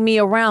follow me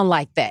around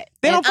like that.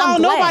 They don't follow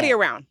nobody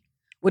around.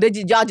 Well,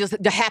 y'all just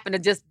happen to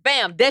just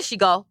bam, there she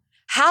go.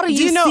 How do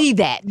you see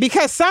that?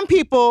 Because some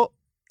people,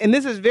 and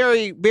this is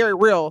very, very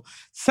real,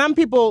 some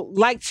people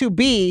like to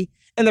be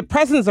in the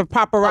presence of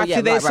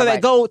paparazzi. They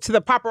go to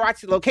the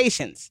paparazzi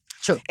locations.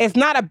 True. It's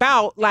not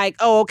about like,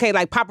 oh, okay,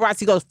 like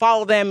paparazzi goes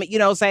follow them,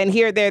 saying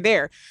here,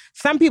 there.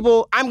 Some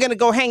people, I'm going to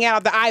go hang out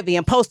at the Ivy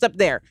and post up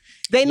there.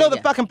 They know the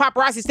fucking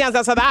paparazzi stands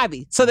outside the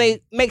Ivy. So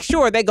they make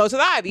sure they go to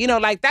the Ivy,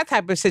 like that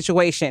type of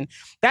situation.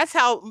 That's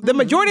how the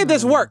majority of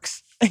this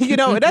works. It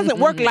doesn't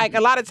work like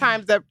a lot of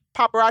times the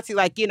paparazzi,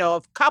 like,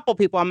 a couple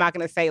people, I'm not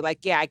going to say like,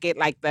 yeah, I get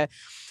like the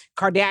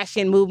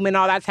Kardashian movement,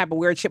 all that type of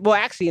weird shit. Well,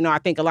 actually, I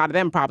think a lot of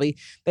them probably,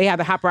 they have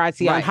the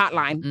paparazzi on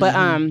hotline.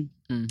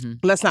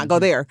 But let's not go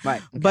there.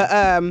 Right. Okay.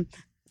 But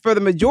for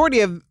the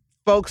majority of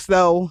folks,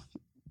 though,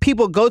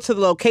 people go to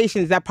the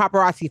locations that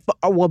paparazzi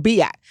will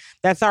be at.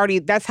 That's how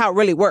it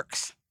really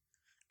works.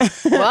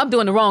 Well, I'm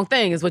doing the wrong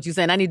thing, is what you're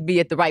saying. I need to be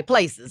at the right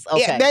places.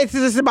 Okay. Yeah,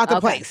 it's about the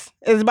place.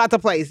 It's about the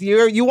place.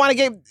 You want to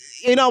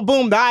get,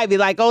 boom, the Ivy,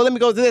 like, oh, let me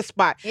go to this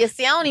spot. Yeah,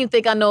 see, I don't even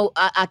think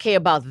I care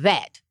about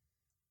that.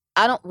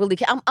 I don't really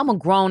care. I'm a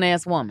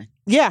grown-ass woman.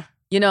 Yeah.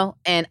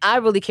 And I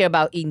really care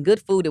about eating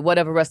good food at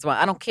whatever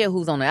restaurant. I don't care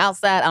who's on the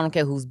outside. I don't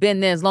care who's been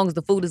there. As long as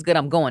the food is good,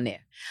 I'm going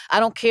there. I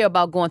don't care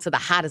about going to the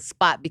hottest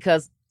spot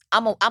because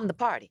I'm the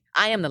party.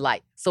 I am the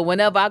light. So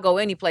whenever I go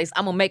any place,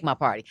 I'm going to make my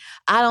party.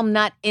 I'm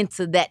not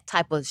into that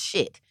type of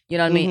shit. You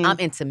know what I mean? I'm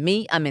into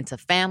me. I'm into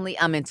family.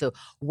 I'm into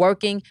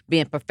working,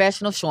 being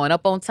professional, showing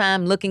up on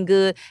time, looking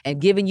good, and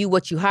giving you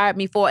what you hired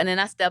me for. And then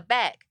I step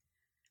back.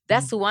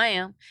 That's who I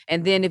am.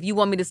 And then if you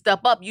want me to step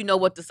up, you know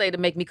what to say to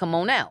make me come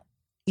on out.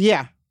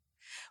 Yeah.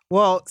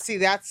 Well, see,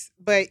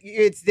 but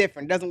it's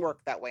different. It doesn't work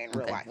that way in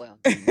real life. Well,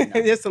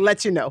 just to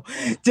let you know.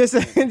 Just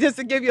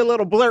to give you a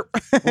little blurb.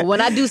 Well,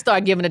 when I do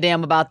start giving a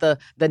damn about the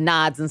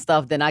nods and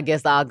stuff, then I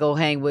guess I'll go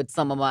hang with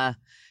some of my,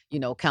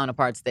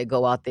 counterparts that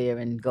go out there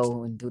and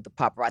go and do the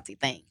paparazzi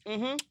thing.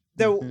 Mm-hmm.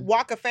 The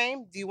Walk of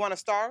Fame, do you want to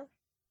star?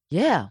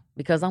 Yeah,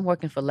 because I'm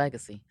working for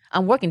legacy.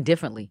 I'm working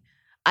differently.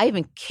 I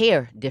even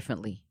care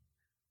differently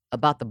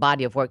about the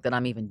body of work that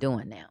I'm even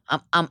doing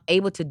now. I'm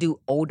able to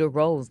do older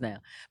roles now.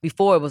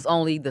 Before, it was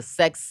only the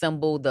sex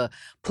symbol, the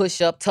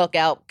push up, tuck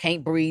out,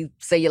 can't breathe,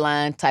 say your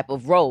line type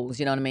of roles,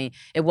 you know what I mean?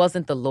 It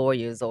wasn't the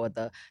lawyers or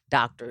the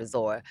doctors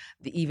or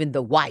even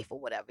the wife or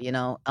whatever,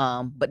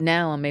 But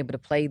now I'm able to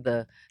play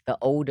the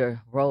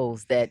older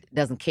roles that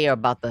doesn't care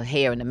about the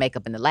hair and the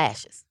makeup and the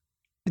lashes.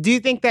 Do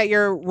you think that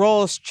your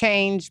roles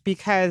change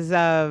because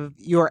of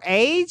your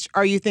age,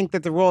 or you think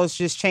that the roles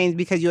just change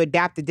because you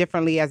adapted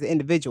differently as an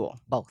individual?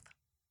 Both.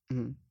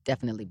 Mm-hmm.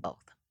 Definitely both.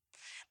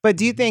 But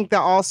do you think that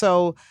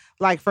also,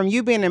 like from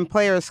you being in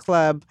Players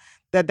Club,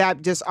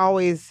 that just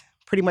always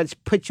pretty much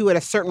put you in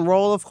a certain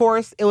role, of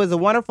course? It was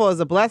it was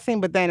a blessing,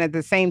 but then at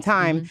the same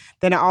time,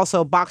 then it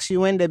also boxed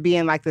you into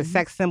being like the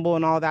sex symbol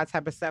and all that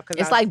type of stuff.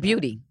 It's like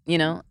beauty,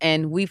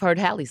 and we've heard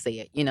Halle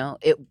say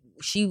it,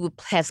 she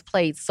has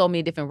played so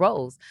many different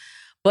roles,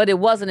 but it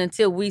wasn't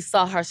until we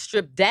saw her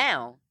stripped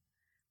down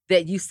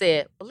that you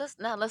said, well,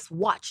 let's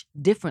watch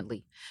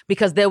differently,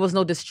 because there was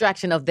no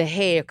distraction of the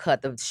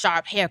haircut, the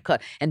sharp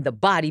haircut, and the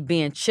body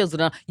being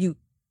chiseled on. You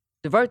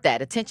divert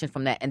that attention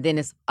from that, and then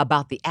it's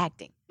about the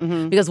acting.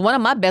 Mm-hmm. Because one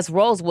of my best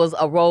roles was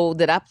a role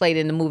that I played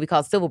in a movie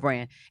called Civil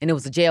Brand, and it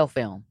was a jail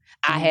film.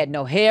 I had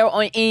no hair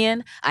on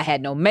end, I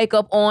had no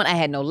makeup on, I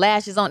had no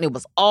lashes on. It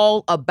was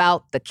all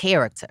about the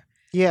character.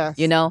 Yes.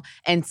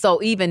 And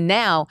so even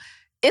now,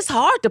 it's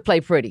hard to play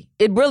pretty.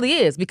 It really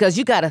is, because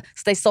you got to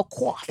stay so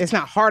coiffed. It's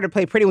not hard to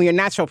play pretty when you're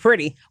natural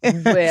pretty.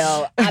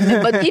 Well,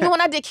 but even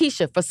when I did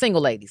Keisha for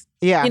Single Ladies,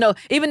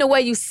 even the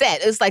way you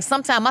sat, it's like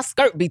sometimes my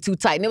skirt be too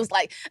tight. And it was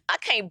like, I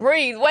can't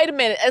breathe. Wait a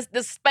minute. The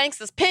Spanx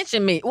is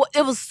pinching me.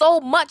 It was so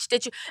much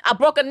that I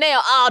broke a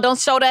nail. Oh, don't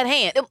show that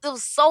hand. It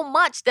was so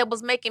much that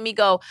was making me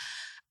go,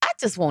 I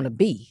just want to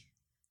be.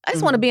 I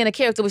just want to be in a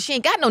character where she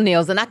ain't got no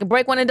nails and I can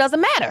break one, it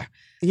doesn't matter.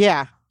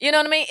 Yeah. You know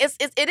what I mean?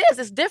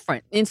 It's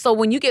different. And so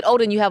when you get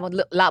older and you have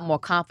a lot more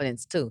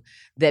confidence too,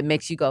 that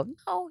makes you go,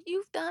 no,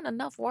 you've done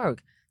enough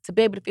work to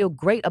be able to feel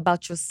great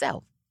about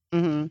yourself,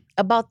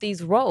 about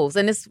these roles.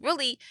 And it's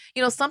really,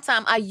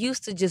 sometimes I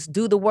used to just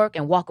do the work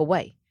and walk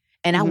away,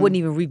 and I wouldn't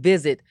even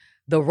revisit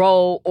the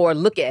role or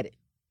look at it.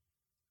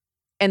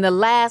 In the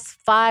last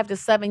 5 to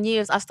 7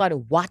 years, I started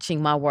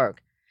watching my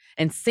work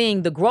and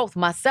seeing the growth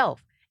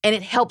myself. And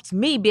it helped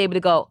me be able to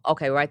go,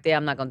 okay, right there,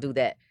 I'm not going to do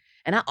that.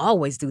 And I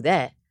always do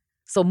that.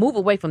 So move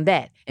away from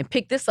that and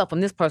pick this up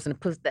from this person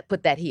and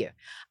put that here.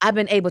 I've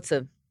been able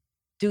to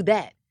do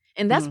that.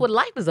 And that's what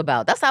life is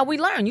about. That's how we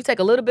learn. You take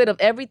a little bit of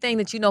everything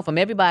that you know from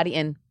everybody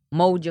and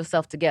mold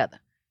yourself together.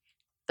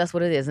 That's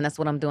what it is. And that's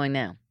what I'm doing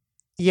now.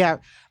 Yeah.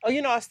 Oh,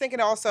 I was thinking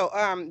also,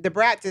 the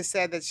brat just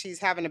said that she's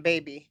having a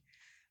baby.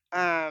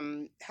 How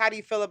do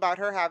you feel about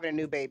her having a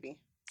new baby?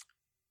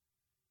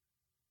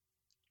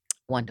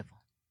 Wonderful.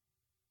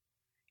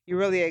 You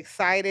really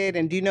excited?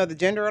 And do you know the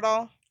gender at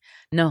all?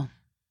 No.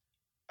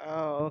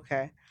 Oh,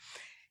 okay.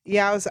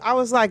 Yeah, I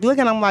was like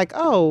looking, I'm like,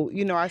 oh,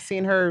 I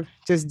seen her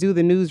just do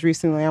the news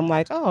recently. I'm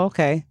like, oh,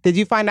 okay. Did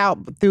you find out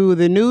through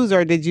the news,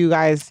 or did you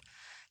guys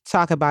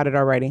talk about it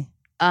already?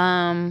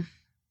 I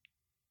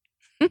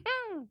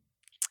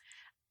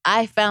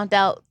found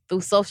out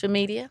through social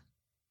media.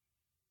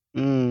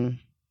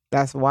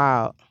 That's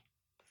wild.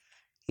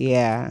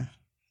 Yeah,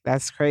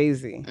 that's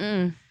crazy.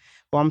 Mm.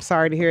 Well, I'm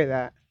sorry to hear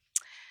that.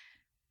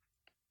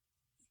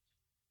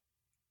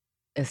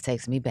 It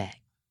takes me back.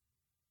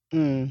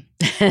 Mm.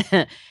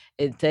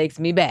 It takes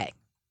me back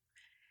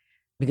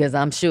because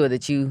I'm sure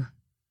that you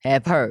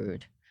have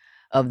heard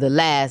of the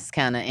last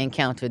kind of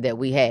encounter that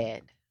we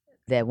had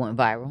that went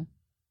viral.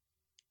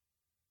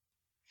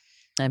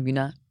 Have you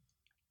not?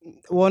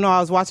 Well, no, I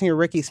was watching your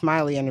Ricky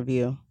Smiley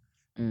interview.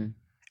 Mm.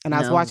 And I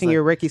was No, watching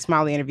your Ricky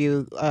Smiley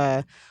interview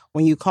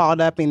when you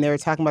called up and they were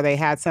talking about they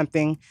had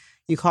something.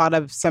 You called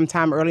up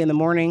sometime early in the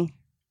morning.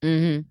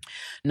 Mm-hmm.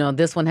 No,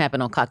 this one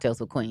happened on Cocktails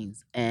with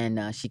Queens.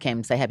 And she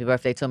came to say happy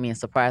birthday to me and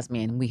surprised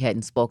me. And we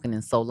hadn't spoken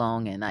in so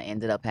long. And I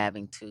ended up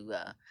having to,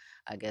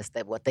 I guess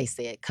that what they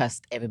said,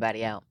 cussed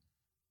everybody out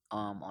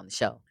on the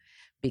show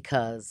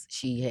because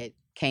she had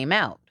came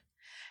out.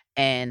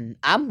 And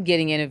I'm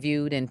getting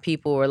interviewed and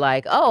people were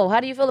like, oh,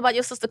 how do you feel about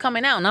your sister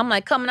coming out? And I'm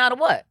like, coming out of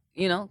what?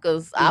 You know,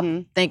 because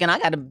I'm thinking I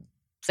got to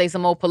say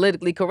some more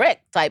politically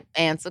correct type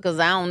answer because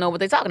I don't know what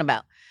they're talking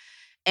about.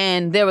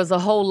 And there was a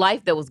whole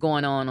life that was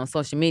going on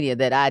social media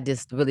that I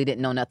just really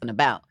didn't know nothing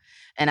about.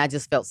 And I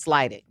just felt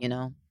slighted, you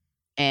know.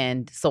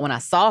 And so when I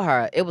saw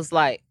her, it was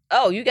like,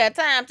 oh, you got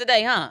time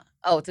today, huh?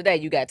 Oh, today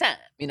you got time,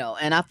 you know.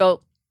 And I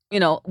felt, you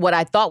know, what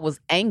I thought was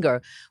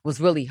anger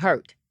was really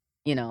hurt,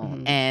 you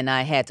know. And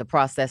I had to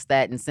process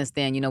that. And since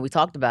then, you know, we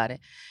talked about it.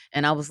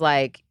 And I was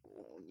like,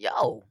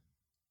 yo,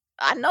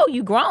 I know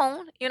you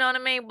grown, you know what I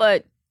mean?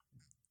 But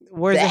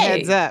where's the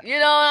heads up? You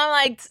know, I'm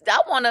like,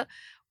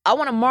 I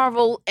wanna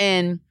marvel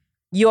in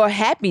your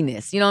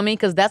happiness, you know what I mean?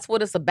 Because that's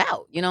what it's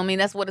about. You know what I mean?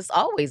 That's what it's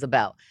always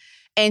about.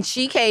 And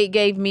she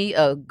gave me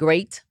a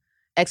great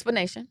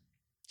explanation.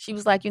 She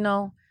was like, you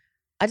know,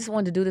 I just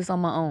wanted to do this on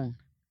my own.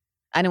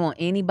 I didn't want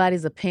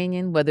anybody's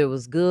opinion, whether it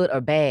was good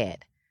or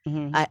bad.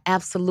 I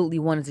absolutely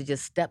wanted to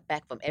just step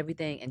back from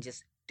everything and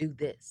just do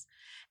this.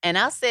 And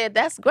I said,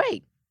 that's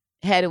great.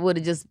 Had it would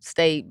have just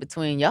stayed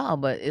between y'all,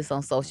 but it's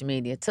on social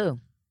media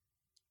too.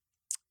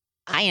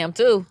 I am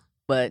too,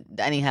 but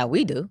that ain't how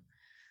we do.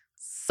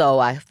 So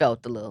I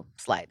felt a little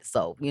slighted.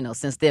 So, you know,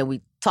 since then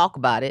we talk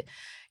about it,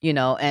 you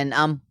know, and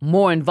I'm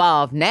more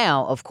involved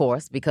now, of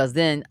course, because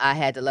then I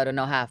had to let her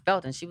know how I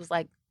felt. And she was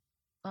like,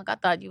 look, I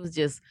thought you was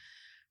just,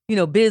 you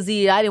know,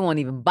 busy. I didn't want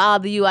to even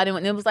bother you.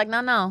 And it was like,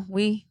 no,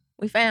 we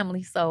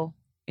family. So,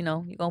 you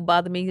know, you're going to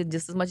bother me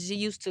just as much as you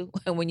used to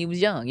when you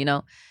was young, you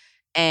know.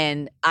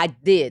 And I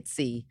did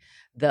see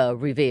the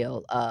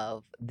reveal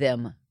of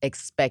them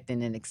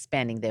expecting and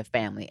expanding their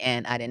family.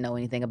 And I didn't know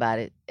anything about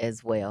it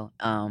as well.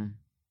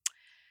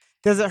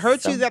 Does it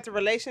hurt you that the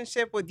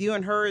relationship with you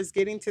and her is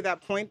getting to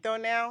that point though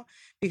now?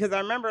 Because I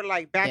remember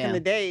like back in the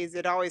days,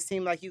 it always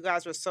seemed like you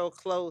guys were so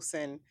close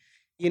and,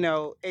 you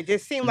know, it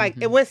just seemed like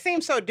it would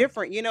seem so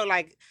different. You know,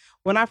 like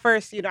when I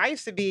first, you know, I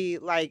used to be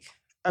like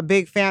a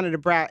big fan of the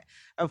Brat,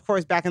 of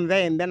course, back in the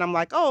day. And then I'm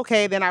like, oh,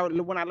 okay. Then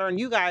when I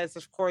learned you guys,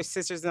 of course,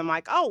 sisters, and I'm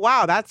like, oh,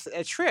 wow, that's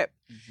a trip,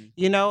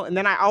 you know? And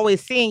then I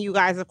always seen you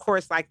guys, of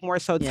course, like more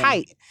so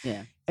tight.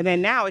 Yeah. And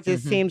then now it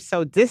just seems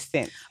so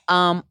distant.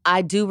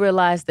 I do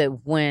realize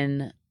that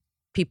when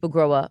people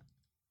grow up,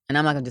 and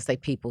I'm not going to just say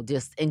people,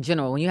 just in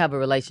general, when you have a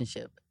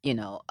relationship, you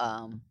know,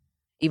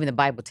 even the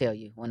Bible tell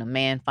you, when a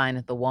man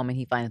findeth a woman,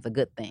 he findeth a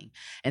good thing.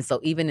 And so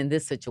even in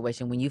this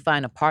situation, when you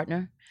find a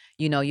partner,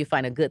 you know, you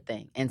find a good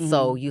thing. And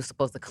so you're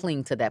supposed to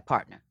cling to that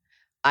partner.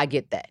 I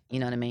get that, you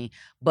know what I mean?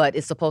 But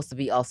it's supposed to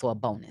be also a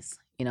bonus.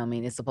 You know what I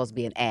mean? It's supposed to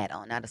be an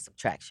add-on, not a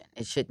subtraction.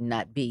 It should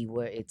not be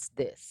where it's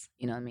this.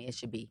 You know what I mean? It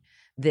should be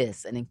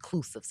this, an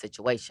inclusive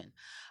situation.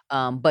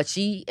 But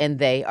she and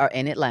they are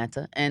in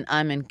Atlanta, and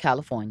I'm in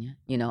California.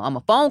 You know, I'm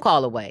a phone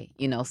call away,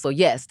 you know. So,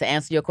 yes, to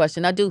answer your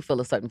question, I do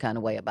feel a certain kind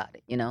of way about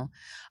it, you know.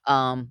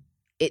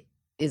 It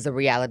is a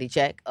reality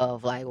check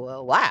of like,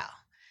 well,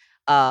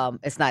 wow.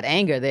 It's not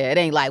anger there. It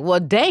ain't like, well,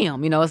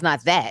 damn, you know, it's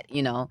not that,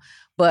 you know.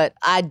 But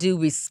I do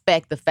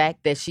respect the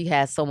fact that she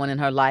has someone in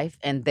her life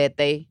and that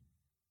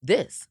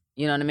this,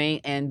 you know what I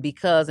mean?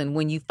 And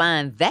when you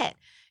find that,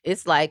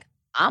 it's like,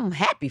 I'm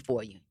happy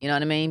for you, you know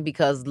what I mean?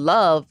 Because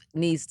love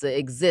needs to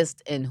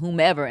exist in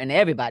whomever and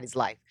everybody's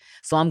life.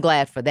 So I'm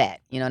glad for that,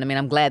 you know what I mean?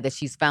 I'm glad that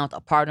she's found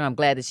a partner. I'm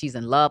glad that she's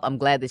in love. I'm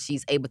glad that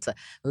she's able to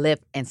live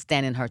and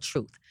stand in her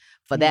truth.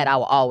 For that, I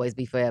will always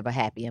be forever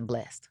happy and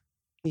blessed.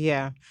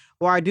 Yeah.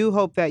 Well, I do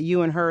hope that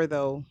you and her,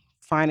 though,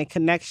 find a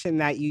connection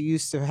that you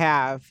used to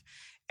have.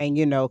 And,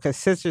 you know, because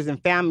sisters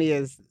and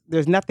family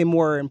there's nothing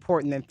more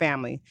important than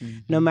family,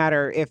 no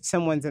matter if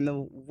someone's in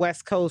the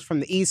West Coast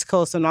from the East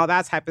Coast and all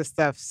that type of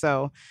stuff.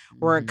 So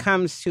where it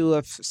comes to,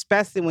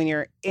 especially when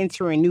you're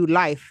entering new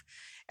life,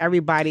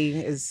 everybody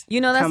is. You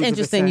know, that's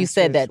interesting you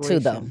said that too,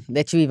 though,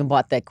 that you even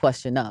brought that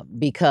question up,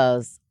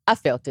 because I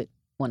felt it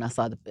when I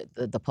saw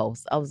the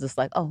post. I was just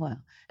like, oh, wow.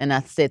 And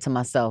I said to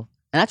myself,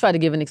 and I tried to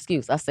give an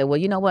excuse. I said, well,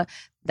 you know what?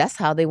 That's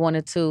how they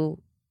wanted to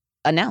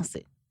announce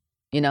it,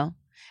 you know?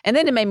 And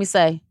then it made me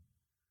say,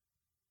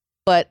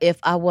 but if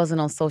I wasn't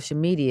on social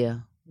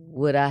media,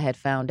 would I have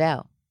found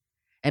out?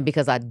 And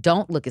because I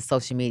don't look at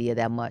social media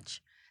that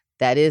much,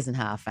 that isn't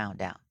how I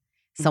found out.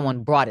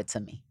 Someone brought it to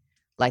me.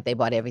 like they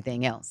bought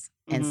everything else.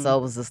 And so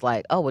it was just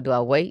like, oh, well, do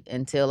I wait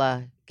until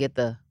I get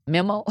the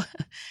memo?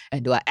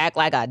 And do I act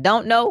like I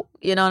don't know?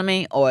 You know what I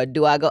mean? Or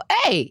do I go,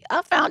 hey,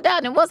 I found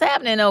out and what's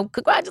happening? Or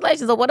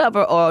congratulations or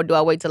whatever. Or do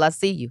I wait till I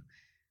see you?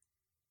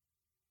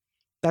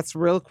 That's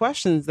real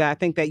questions that I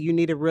think that you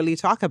need to really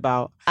talk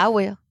about. I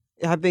will.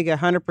 I think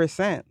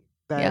 100%.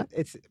 Yeah.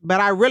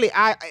 But I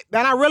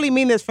really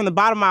mean this from the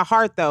bottom of my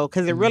heart though,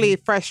 because it really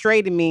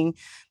frustrated me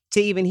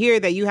to even hear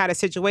that you had a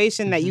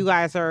situation that you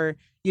guys are,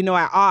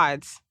 at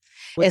odds.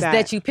 It's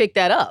that you picked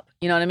that up.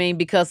 You know what I mean?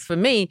 Because for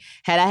me,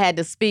 had I had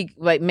to speak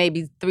like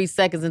maybe 3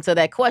 seconds into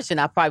that question,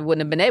 I probably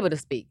wouldn't have been able to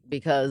speak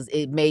because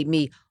it made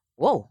me,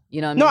 whoa.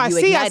 You know what I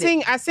mean?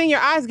 No, I seen your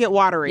eyes get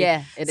watery.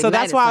 Yeah. So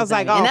that's why I was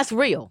like, oh. And that's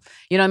real.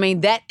 You know what I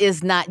mean? That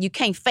is not, you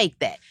can't fake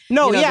that.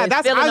 No, I was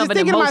just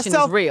thinking to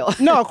myself. Real.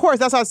 No, of course,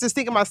 that's what I was just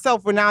thinking to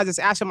myself when I just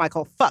asked him, like,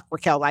 oh, fuck,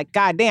 Raquel, like,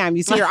 goddamn,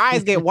 you see her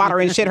eyes get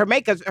watery and shit. Her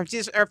makeup,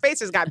 her face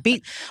has got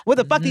beat. What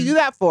the fuck do you do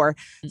that for?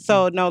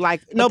 So,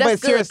 but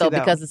seriously, though,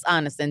 because it's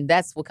honest, and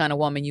that's what kind of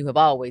woman you have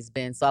always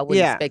been. So I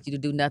wouldn't expect you to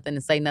do nothing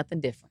and say nothing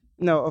different.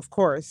 No, of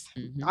course.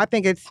 I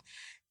think it's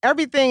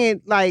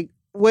everything,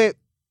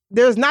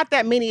 there's not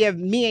that many of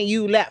me and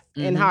you left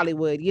in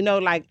Hollywood.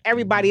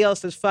 Everybody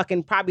else is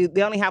fucking probably,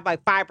 they only have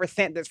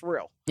 5% that's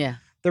real. Yeah.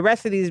 The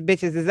rest of these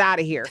bitches is out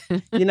of here.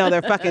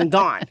 They're fucking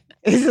gone.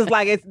 It's just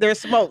like they're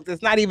smoked.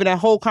 It's not even a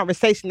whole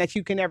conversation that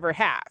you can ever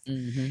have.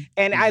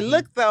 And I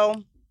look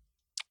though,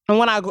 and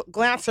when I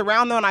glance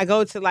around though, and I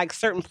go to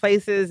certain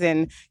places,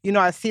 and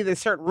I see the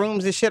certain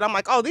rooms and shit, I'm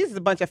like, oh, these is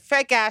a bunch of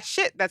fake ass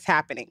shit that's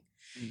happening.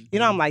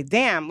 I'm like,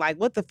 damn,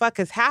 what the fuck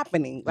is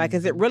happening?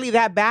 Is it really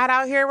that bad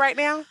out here right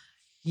now?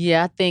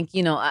 Yeah, I think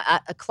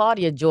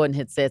Claudia Jordan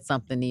had said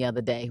something the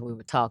other day. We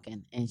were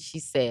talking, and she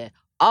said,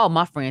 all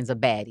my friends are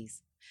baddies.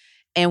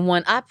 And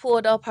when I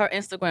pulled up her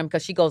Instagram,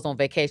 because she goes on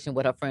vacation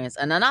with her friends,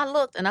 and then I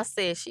looked and I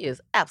said, she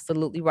is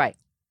absolutely right.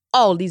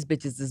 All these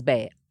bitches is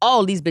bad.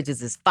 All these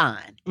bitches is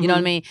fine. You know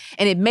what I mean?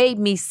 And it made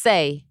me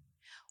say,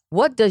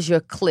 what does your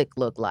clique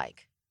look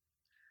like?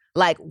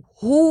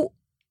 Who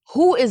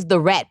is the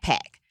rat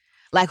pack?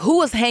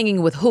 Who is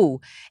hanging with who?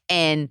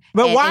 But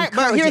why?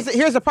 But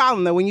here's the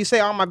problem though. When you say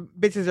all my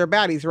bitches are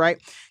baddies,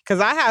 right? Because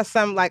I have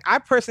some I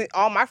personally,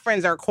 all my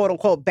friends are quote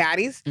unquote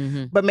baddies.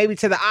 But maybe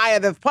to the eye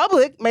of the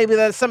public, maybe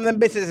some of them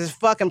bitches is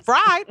fucking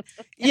fried,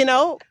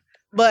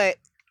 But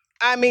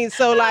I mean,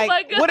 so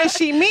what does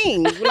she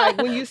mean?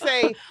 When you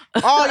say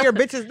all your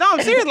bitches, no,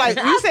 I'm serious.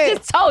 You say, I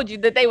just told you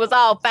that they was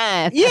all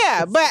fine.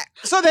 Yeah, but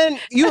so then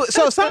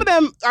so some of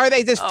them are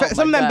they just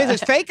some of them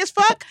bitches fake as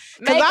fuck?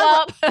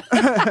 Makeup.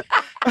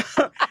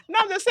 No,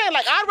 I'm just saying,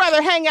 I'd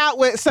rather hang out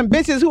with some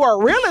bitches who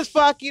are real as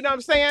fuck, you know what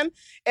I'm saying?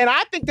 And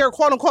I think they're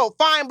quote unquote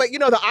fine, but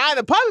the eye of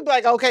the public be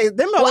like, okay,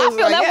 them Well, I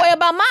feel that way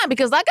about mine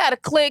because I got a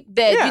clique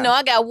that,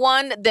 I got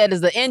one that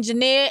is an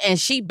engineer and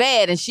she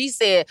bad. And she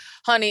said,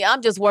 honey,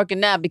 I'm just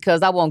working now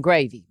because I want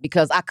gravy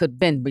because I could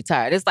been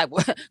retired. It's like,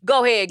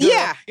 go ahead, girl.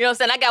 Yeah. You know what I'm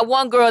saying? I got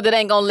one girl that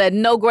ain't gonna let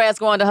no grass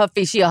grow under her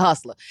feet. She a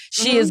hustler.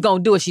 She is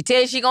gonna do it. She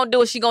tells you she gonna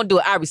do it, she gonna do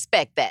it. I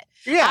respect that.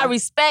 Yeah. I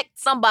respect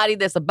somebody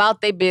that's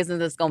about their business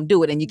that's going to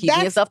do it and you keep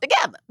yourself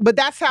together. But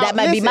that's how... That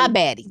might be my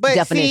baddie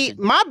definition.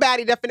 See, my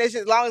baddie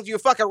definition, as long as you're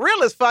fucking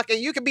real as fuck and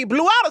you can be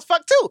blew out as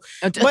fuck too.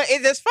 But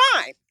it's just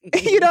fine.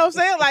 You know what I'm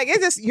saying?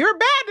 It's just, you're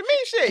bad to me,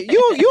 shit.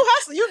 You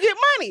hustle, you get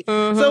money.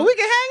 So we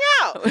can hang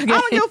out. I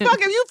don't give a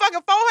fuck if you fucking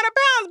 400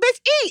 pounds,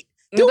 bitch, eat.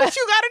 Do what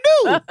you gotta do.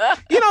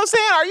 You know what I'm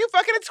saying? Are you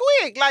fucking a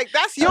twig?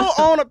 That's your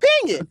own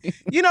opinion.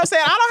 You know what I'm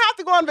saying? I don't have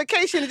to go on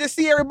vacation and just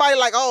see everybody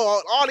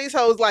oh, all these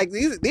hoes,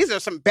 these are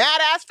some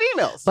badass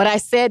females. But I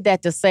said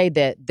that to say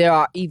that there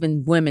are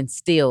even women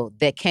still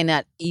that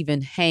cannot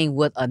even hang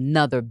with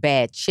another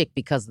bad chick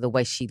because of the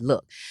way she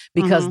look.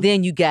 Because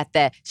then you got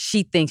that,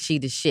 she thinks she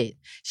the shit.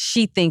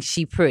 She thinks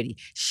she pretty.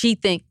 She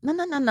think,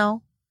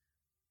 no.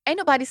 Ain't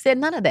nobody said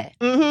none of that.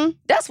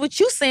 That's what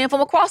you saying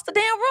from across the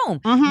damn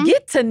room.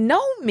 Get to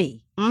know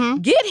me.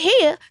 Get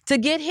here to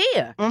get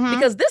here.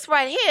 Because this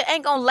right here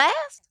ain't gonna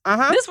last.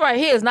 This right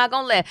here is not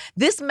gonna last.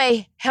 This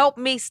may help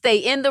me stay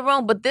in the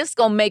room, but this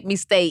gonna make me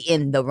stay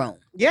in the room.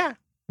 Yeah.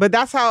 But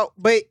that's how,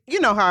 but you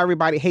know how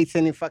everybody hates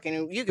any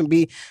fucking, you can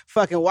be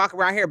fucking walking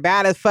around here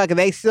bad as fuck and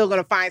they still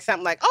gonna find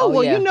something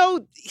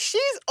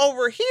she's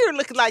over here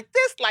looking like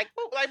this,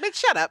 bitch,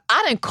 shut up.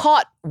 I done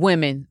caught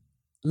women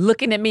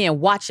looking at me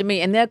and watching me,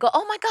 and they'll go,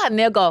 oh my God, and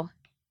they'll go.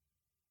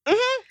 So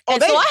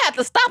I have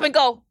to stop and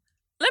go,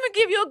 let me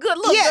give you a good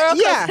look, girl,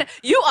 because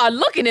you are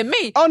looking at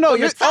me. Oh, no. From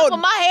the top of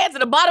my head to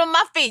the bottom of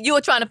my feet, you are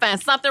trying to find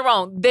something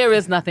wrong. There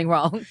is nothing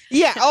wrong.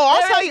 Yeah. Oh,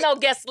 I'll tell you. There is no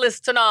guest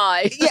list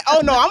tonight. Yeah.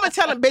 Oh, no. I'm going to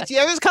tell them, bitch,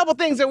 there's a couple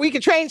things that we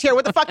can change here.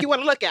 What the fuck you want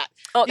to look at?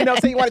 Okay. You know what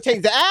I'm saying? You want to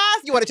change the ass?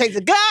 You want to change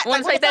the gut?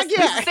 Want to change that piece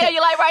of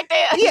cellulite right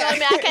there? Yeah. You know what I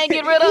mean? I can't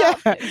get rid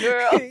of.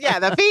 Girl. Yeah,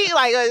 the feet,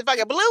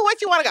 fucking blue. What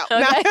you want to go?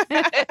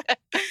 Okay.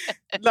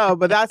 No,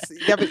 but that's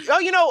definitely.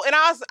 Oh, and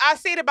I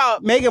see it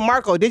about Meghan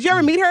Markle. Did you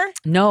ever meet her?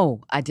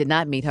 No, I did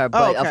not meet her.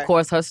 But of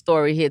course, her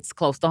story hits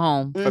close to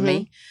home for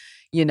me.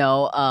 And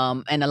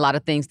a lot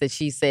of things that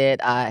she said,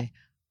 I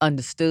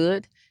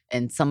understood.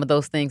 And some of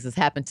those things has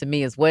happened to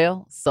me as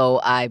well. So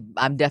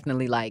I'm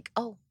definitely like,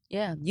 oh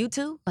yeah, you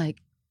too?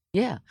 Like,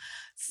 yeah.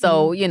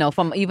 So, you know,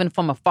 even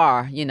from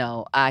afar, you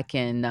know, I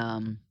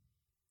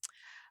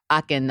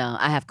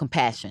have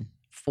compassion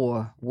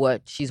for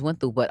what she's went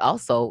through, but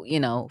also, you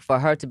know, for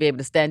her to be able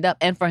to stand up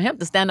and for him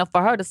to stand up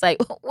for her to say,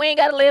 we ain't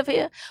got to live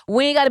here.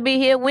 We ain't got to be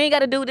here. We ain't got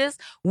to do this.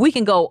 We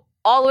can go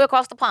all the way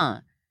across the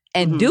pond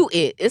and do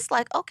it. It's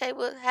like, okay,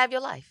 well, have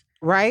your life.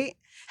 Right.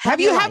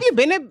 Have you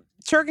been to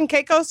Turk and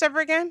Caicos ever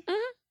again?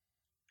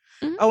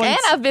 Oh, and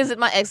I visit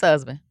my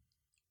ex-husband.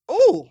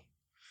 Ooh.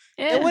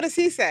 Yeah. And what does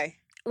he say?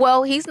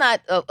 Well, he's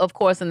not, of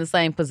course, in the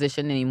same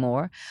position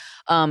anymore.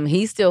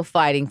 He's still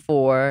fighting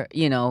for,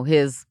 you know,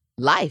 his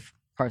life,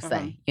 per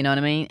se. You know what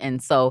I mean?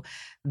 And so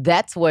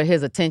that's where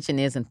his attention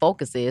is and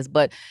focus is.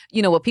 But,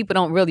 you know, what people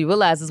don't really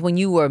realize is when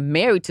you were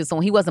married to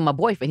someone, he wasn't my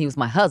boyfriend, he was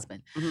my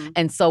husband.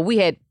 And so we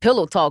had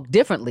pillow talk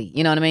differently,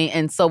 you know what I mean?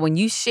 And so when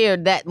you share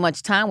that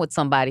much time with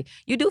somebody,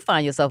 you do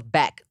find yourself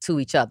back to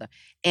each other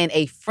in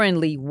a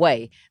friendly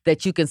way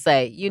that you can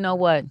say, you know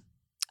what?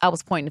 I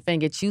was pointing the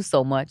finger at you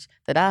so much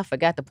that I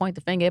forgot to point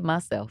the finger at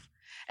myself.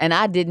 And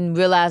I didn't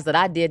realize that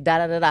I did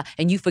da-da-da-da.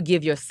 And you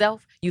forgive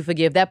yourself, you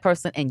forgive that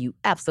person, and you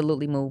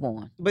absolutely move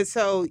on. But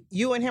so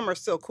you and him are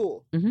still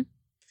cool.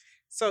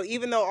 So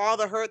even though all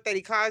the hurt that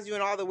he caused you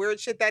and all the weird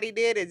shit that he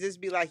did, it just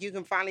be like you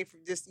can finally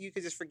you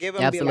could just forgive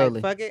him and be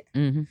like, fuck it.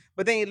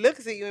 But then he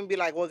looks at you and be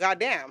like, well,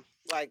 goddamn.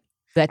 Like,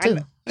 that too.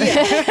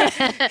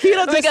 Yeah.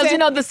 Because, you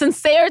know, the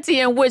sincerity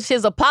in which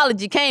his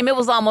apology came, it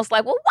was almost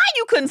like, well, why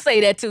you couldn't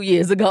say that 2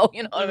 years ago?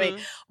 You know what I mean?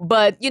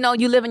 But, you know,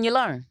 you live and you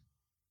learn.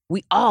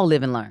 We all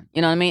live and learn.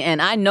 You know what I mean?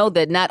 And I know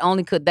that not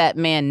only could that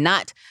man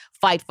not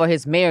fight for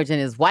his marriage and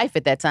his wife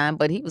at that time,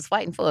 but he was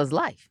fighting for his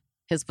life,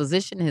 his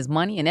position, his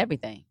money, and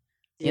everything.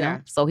 You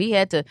know? So he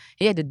had to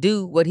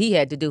do what he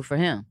had to do for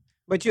him.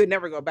 But you would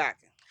never go back.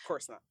 Of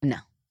course not. No.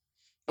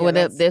 Yeah,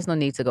 well, there's no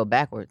need to go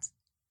backwards.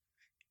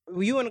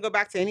 You want to go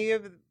back to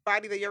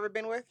anybody that you ever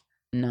been with?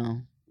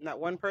 No. Not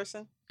one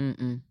person?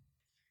 Mm-mm.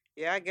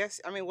 Yeah, I guess.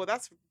 I mean, well,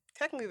 that's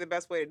technically the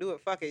best way to do it.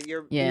 Fuck it.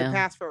 You're in the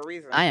past for a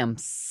reason. I am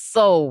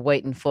so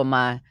waiting for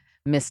my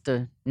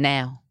Mr.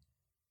 Now.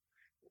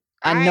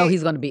 I know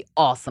he's going to be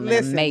awesome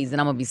and amazing.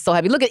 I'm going to be so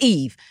happy. Look at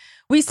Eve.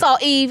 We saw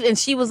Eve and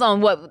she was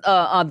on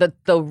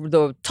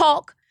the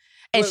talk.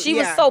 And she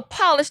was so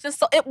polished and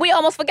we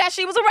almost forgot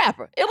she was a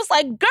rapper. It was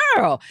like,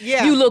 girl,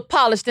 you look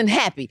polished and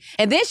happy.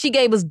 And then she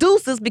gave us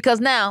deuces because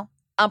now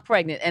I'm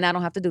pregnant and I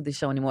don't have to do this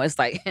show anymore. It's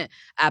like,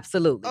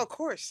 absolutely. Oh, of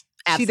course.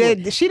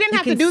 Absolutely. She didn't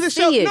have to do the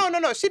show. It.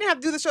 No. She didn't have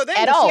to do the show then.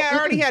 At all. She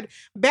already had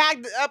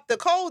bagged up the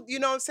cold, you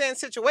know what I'm saying,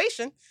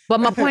 situation. But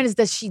my point is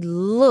that she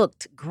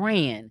looked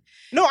grand.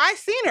 No, I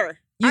seen her.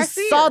 You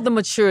saw the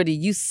maturity.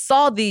 You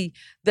saw the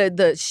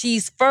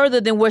she's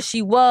further than where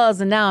she was,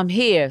 and now I'm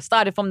here.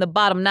 Started from the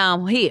bottom, now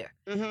I'm here.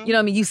 You know what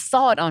I mean? You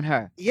saw it on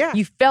her. Yeah.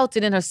 You felt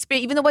it in her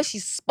spirit, even the way she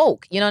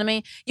spoke. You know what I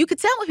mean? You could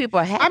tell when people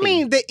are happy. I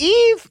mean, the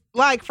Eve,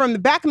 like from the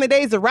back in the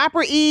days, the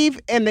rapper Eve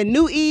and the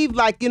new Eve,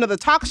 like, you know, the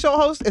talk show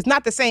host, is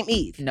not the same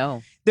Eve.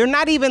 No. They're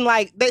not even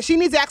like that. She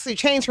needs to actually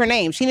change her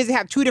name. She needs to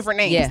have two different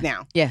names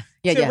now. Yeah.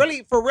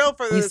 Really, for real,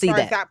 you see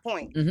that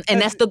point. And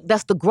that's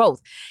the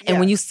growth. And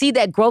when you see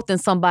that growth in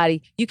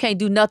somebody, you can't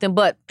do nothing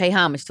but pay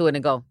homage to it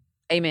and go,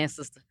 amen,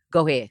 sister.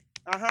 Go ahead.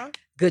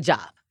 Good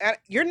job.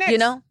 You're next. You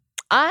know,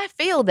 I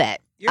feel that.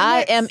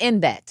 I am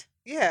in that.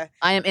 Yeah.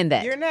 I am in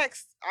that. You're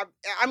next.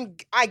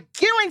 I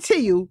guarantee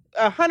you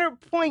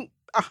 100%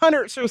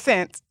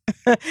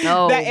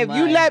 that if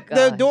you let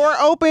the door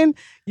open,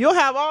 you'll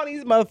have all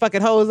these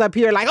motherfucking hoes up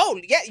here like,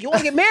 oh, yeah, you want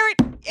to get married?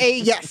 Hey,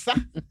 yes.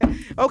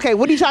 Okay,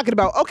 what are you talking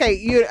about? Okay,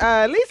 you Lisa,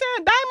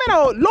 Diamond,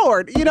 oh,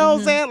 Lord. You know what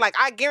I'm saying? Like,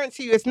 I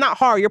guarantee you it's not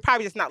hard. You're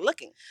probably just not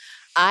looking.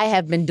 I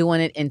have been doing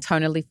it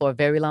internally for a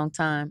very long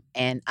time,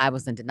 and I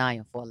was in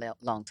denial for a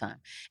long time.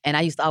 And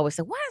I used to always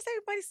say, why is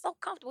everybody so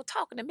comfortable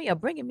talking to me or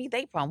bringing me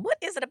their problem? What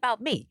is it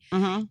about me?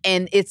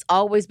 And it's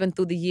always been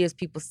through the years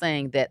people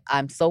saying that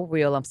I'm so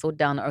real, I'm so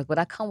down to earth, but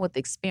I come with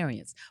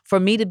experience. For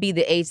me to be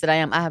the age that I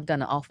am, I have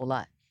done an awful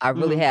lot. I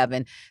really have.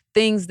 And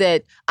things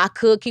that I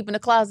could keep in the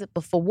closet,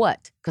 but for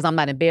what? Because I'm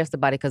not embarrassed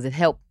about it because it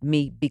helped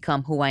me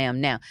become who I am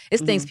now.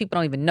 It's things people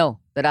don't even know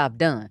that I've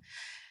done.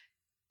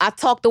 I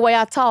talk the way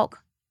I talk.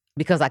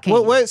 Because I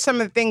can't. What are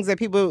some of the things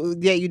that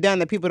you done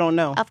that people don't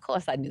know? Of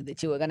course I knew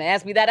that you were going to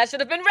ask me that. I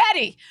should have been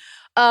ready.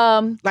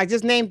 Like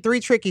just name 3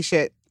 tricky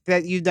shit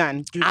that you've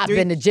done. I've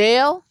been to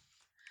jail.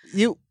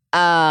 Jail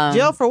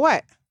for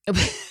what? A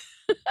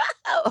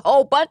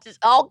whole bunch of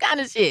all kind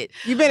of shit.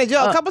 You been to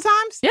jail a couple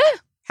times? Yeah.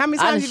 How many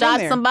times I you been there? I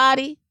done shot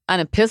somebody. I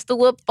done pistol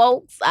whipped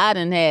folks. I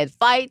done had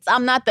fights.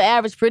 I'm not the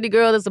average pretty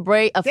girl that's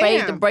afraid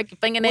to break your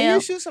fingernail. When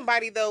you shoot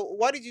somebody though,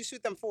 what did you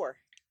shoot them for?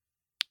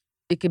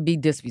 It could be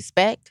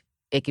disrespect.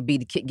 It could be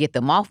to get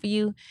them off of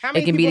you. How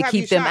many it can be to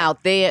keep them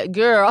out there.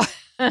 Girl.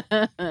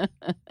 I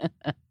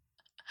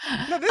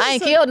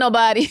ain't killed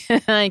nobody.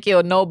 I ain't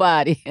killed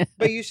nobody.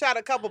 But you shot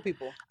a couple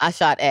people. I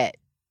shot at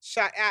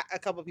a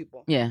couple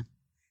people. Yeah.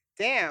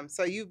 Damn.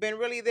 So you've been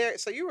really there.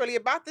 So you really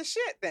about this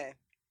shit then.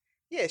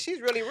 Yeah,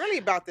 she's really, really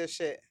about this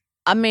shit.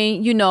 I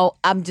mean, you know,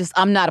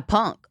 I'm not a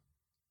punk.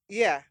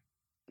 Yeah.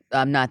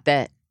 I'm not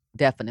that,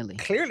 definitely.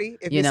 Clearly,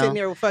 if You you're know? sitting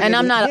there with fucking And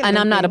I'm not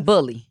a things.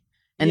 bully.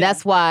 And Yeah.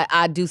 that's why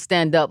I do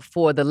stand up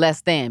for the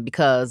less than,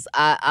 because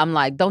I'm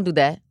like, don't do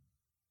that.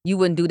 You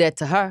wouldn't do that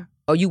to her,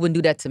 or you wouldn't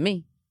do that to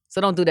me.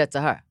 So don't do that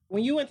to her.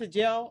 When you went to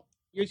jail,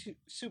 you're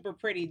super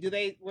pretty.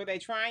 Were they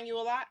trying you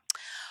a lot?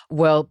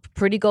 Well,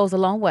 pretty goes a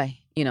long way,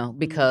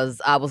 because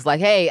I was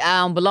like, hey, I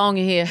don't belong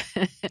in here.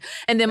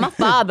 And then my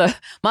father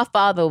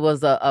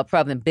was a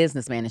prevalent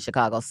businessman in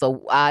Chicago.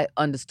 So I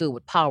understood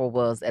what power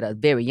was at a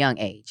very young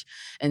age.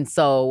 And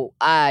so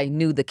I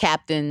knew the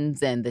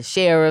captains and the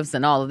sheriffs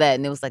and all of that.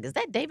 And it was like, is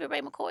that David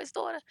Ray McCoy's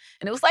daughter?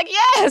 And it was like,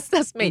 yes,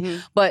 that's me. Mm-hmm.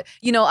 But,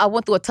 I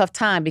went through a tough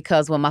time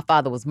because when my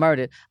father was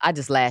murdered, I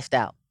just lashed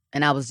out.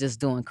 And I was just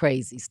doing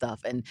crazy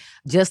stuff. And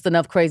just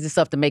enough crazy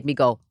stuff to make me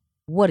go,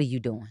 what are you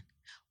doing?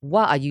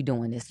 Why are you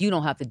doing this? You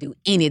don't have to do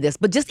any of this.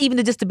 But just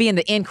to be in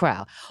the in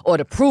crowd or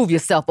to prove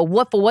yourself or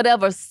for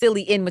whatever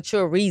silly,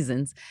 immature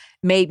reasons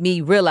made me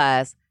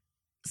realize,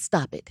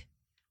 stop it.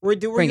 Were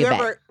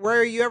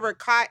you ever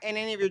caught in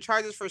any of your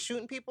charges for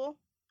shooting people?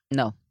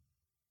 No.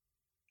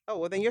 Oh,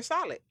 well, then you're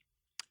solid.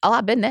 Oh,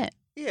 I've been that.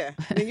 Yeah.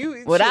 Then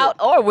you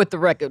without or with the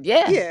record.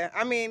 Yeah. Yeah.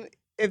 I mean,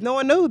 if no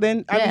one knew,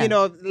 then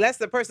unless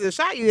the person that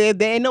shot you,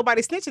 there ain't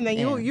nobody snitching. Then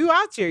you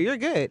out here. You're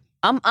good.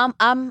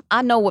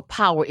 I know what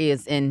power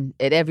is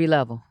at every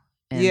level,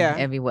 in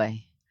every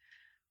way.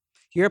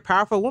 You're a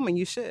powerful woman.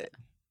 You should.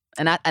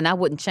 And I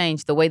wouldn't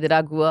change the way that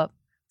I grew up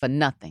for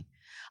nothing.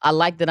 I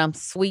like that I'm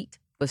sweet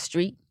but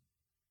street.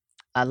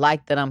 I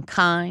like that I'm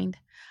kind.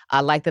 I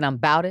like that I'm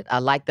about it. I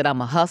like that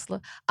I'm a hustler.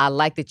 I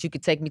like that you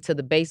could take me to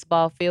the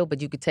baseball field, but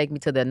you could take me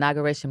to the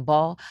inauguration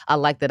ball. I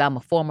like that I'm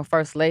a former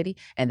first lady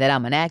and that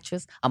I'm an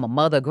actress. I'm a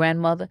mother, a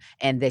grandmother,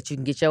 and that you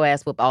can get your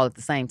ass whooped all at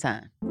the same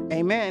time.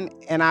 Amen.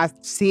 And I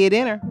see it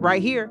in her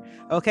right here.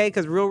 Okay,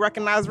 because real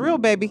recognize real,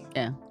 baby.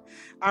 Yeah.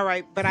 All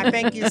right, but I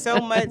thank you so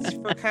much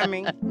for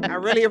coming. I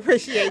really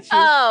appreciate you.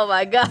 Oh,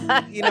 my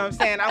God. You know what I'm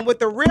saying? I'm with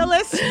the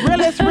realest,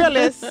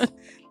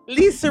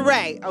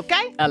 LisaRaye,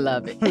 okay? I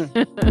love it.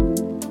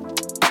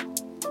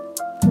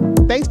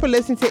 Thanks for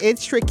listening to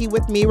It's Tricky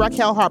with me,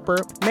 Raquel Harper.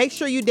 Make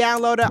sure you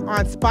download it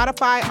on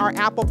Spotify or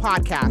Apple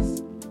Podcasts.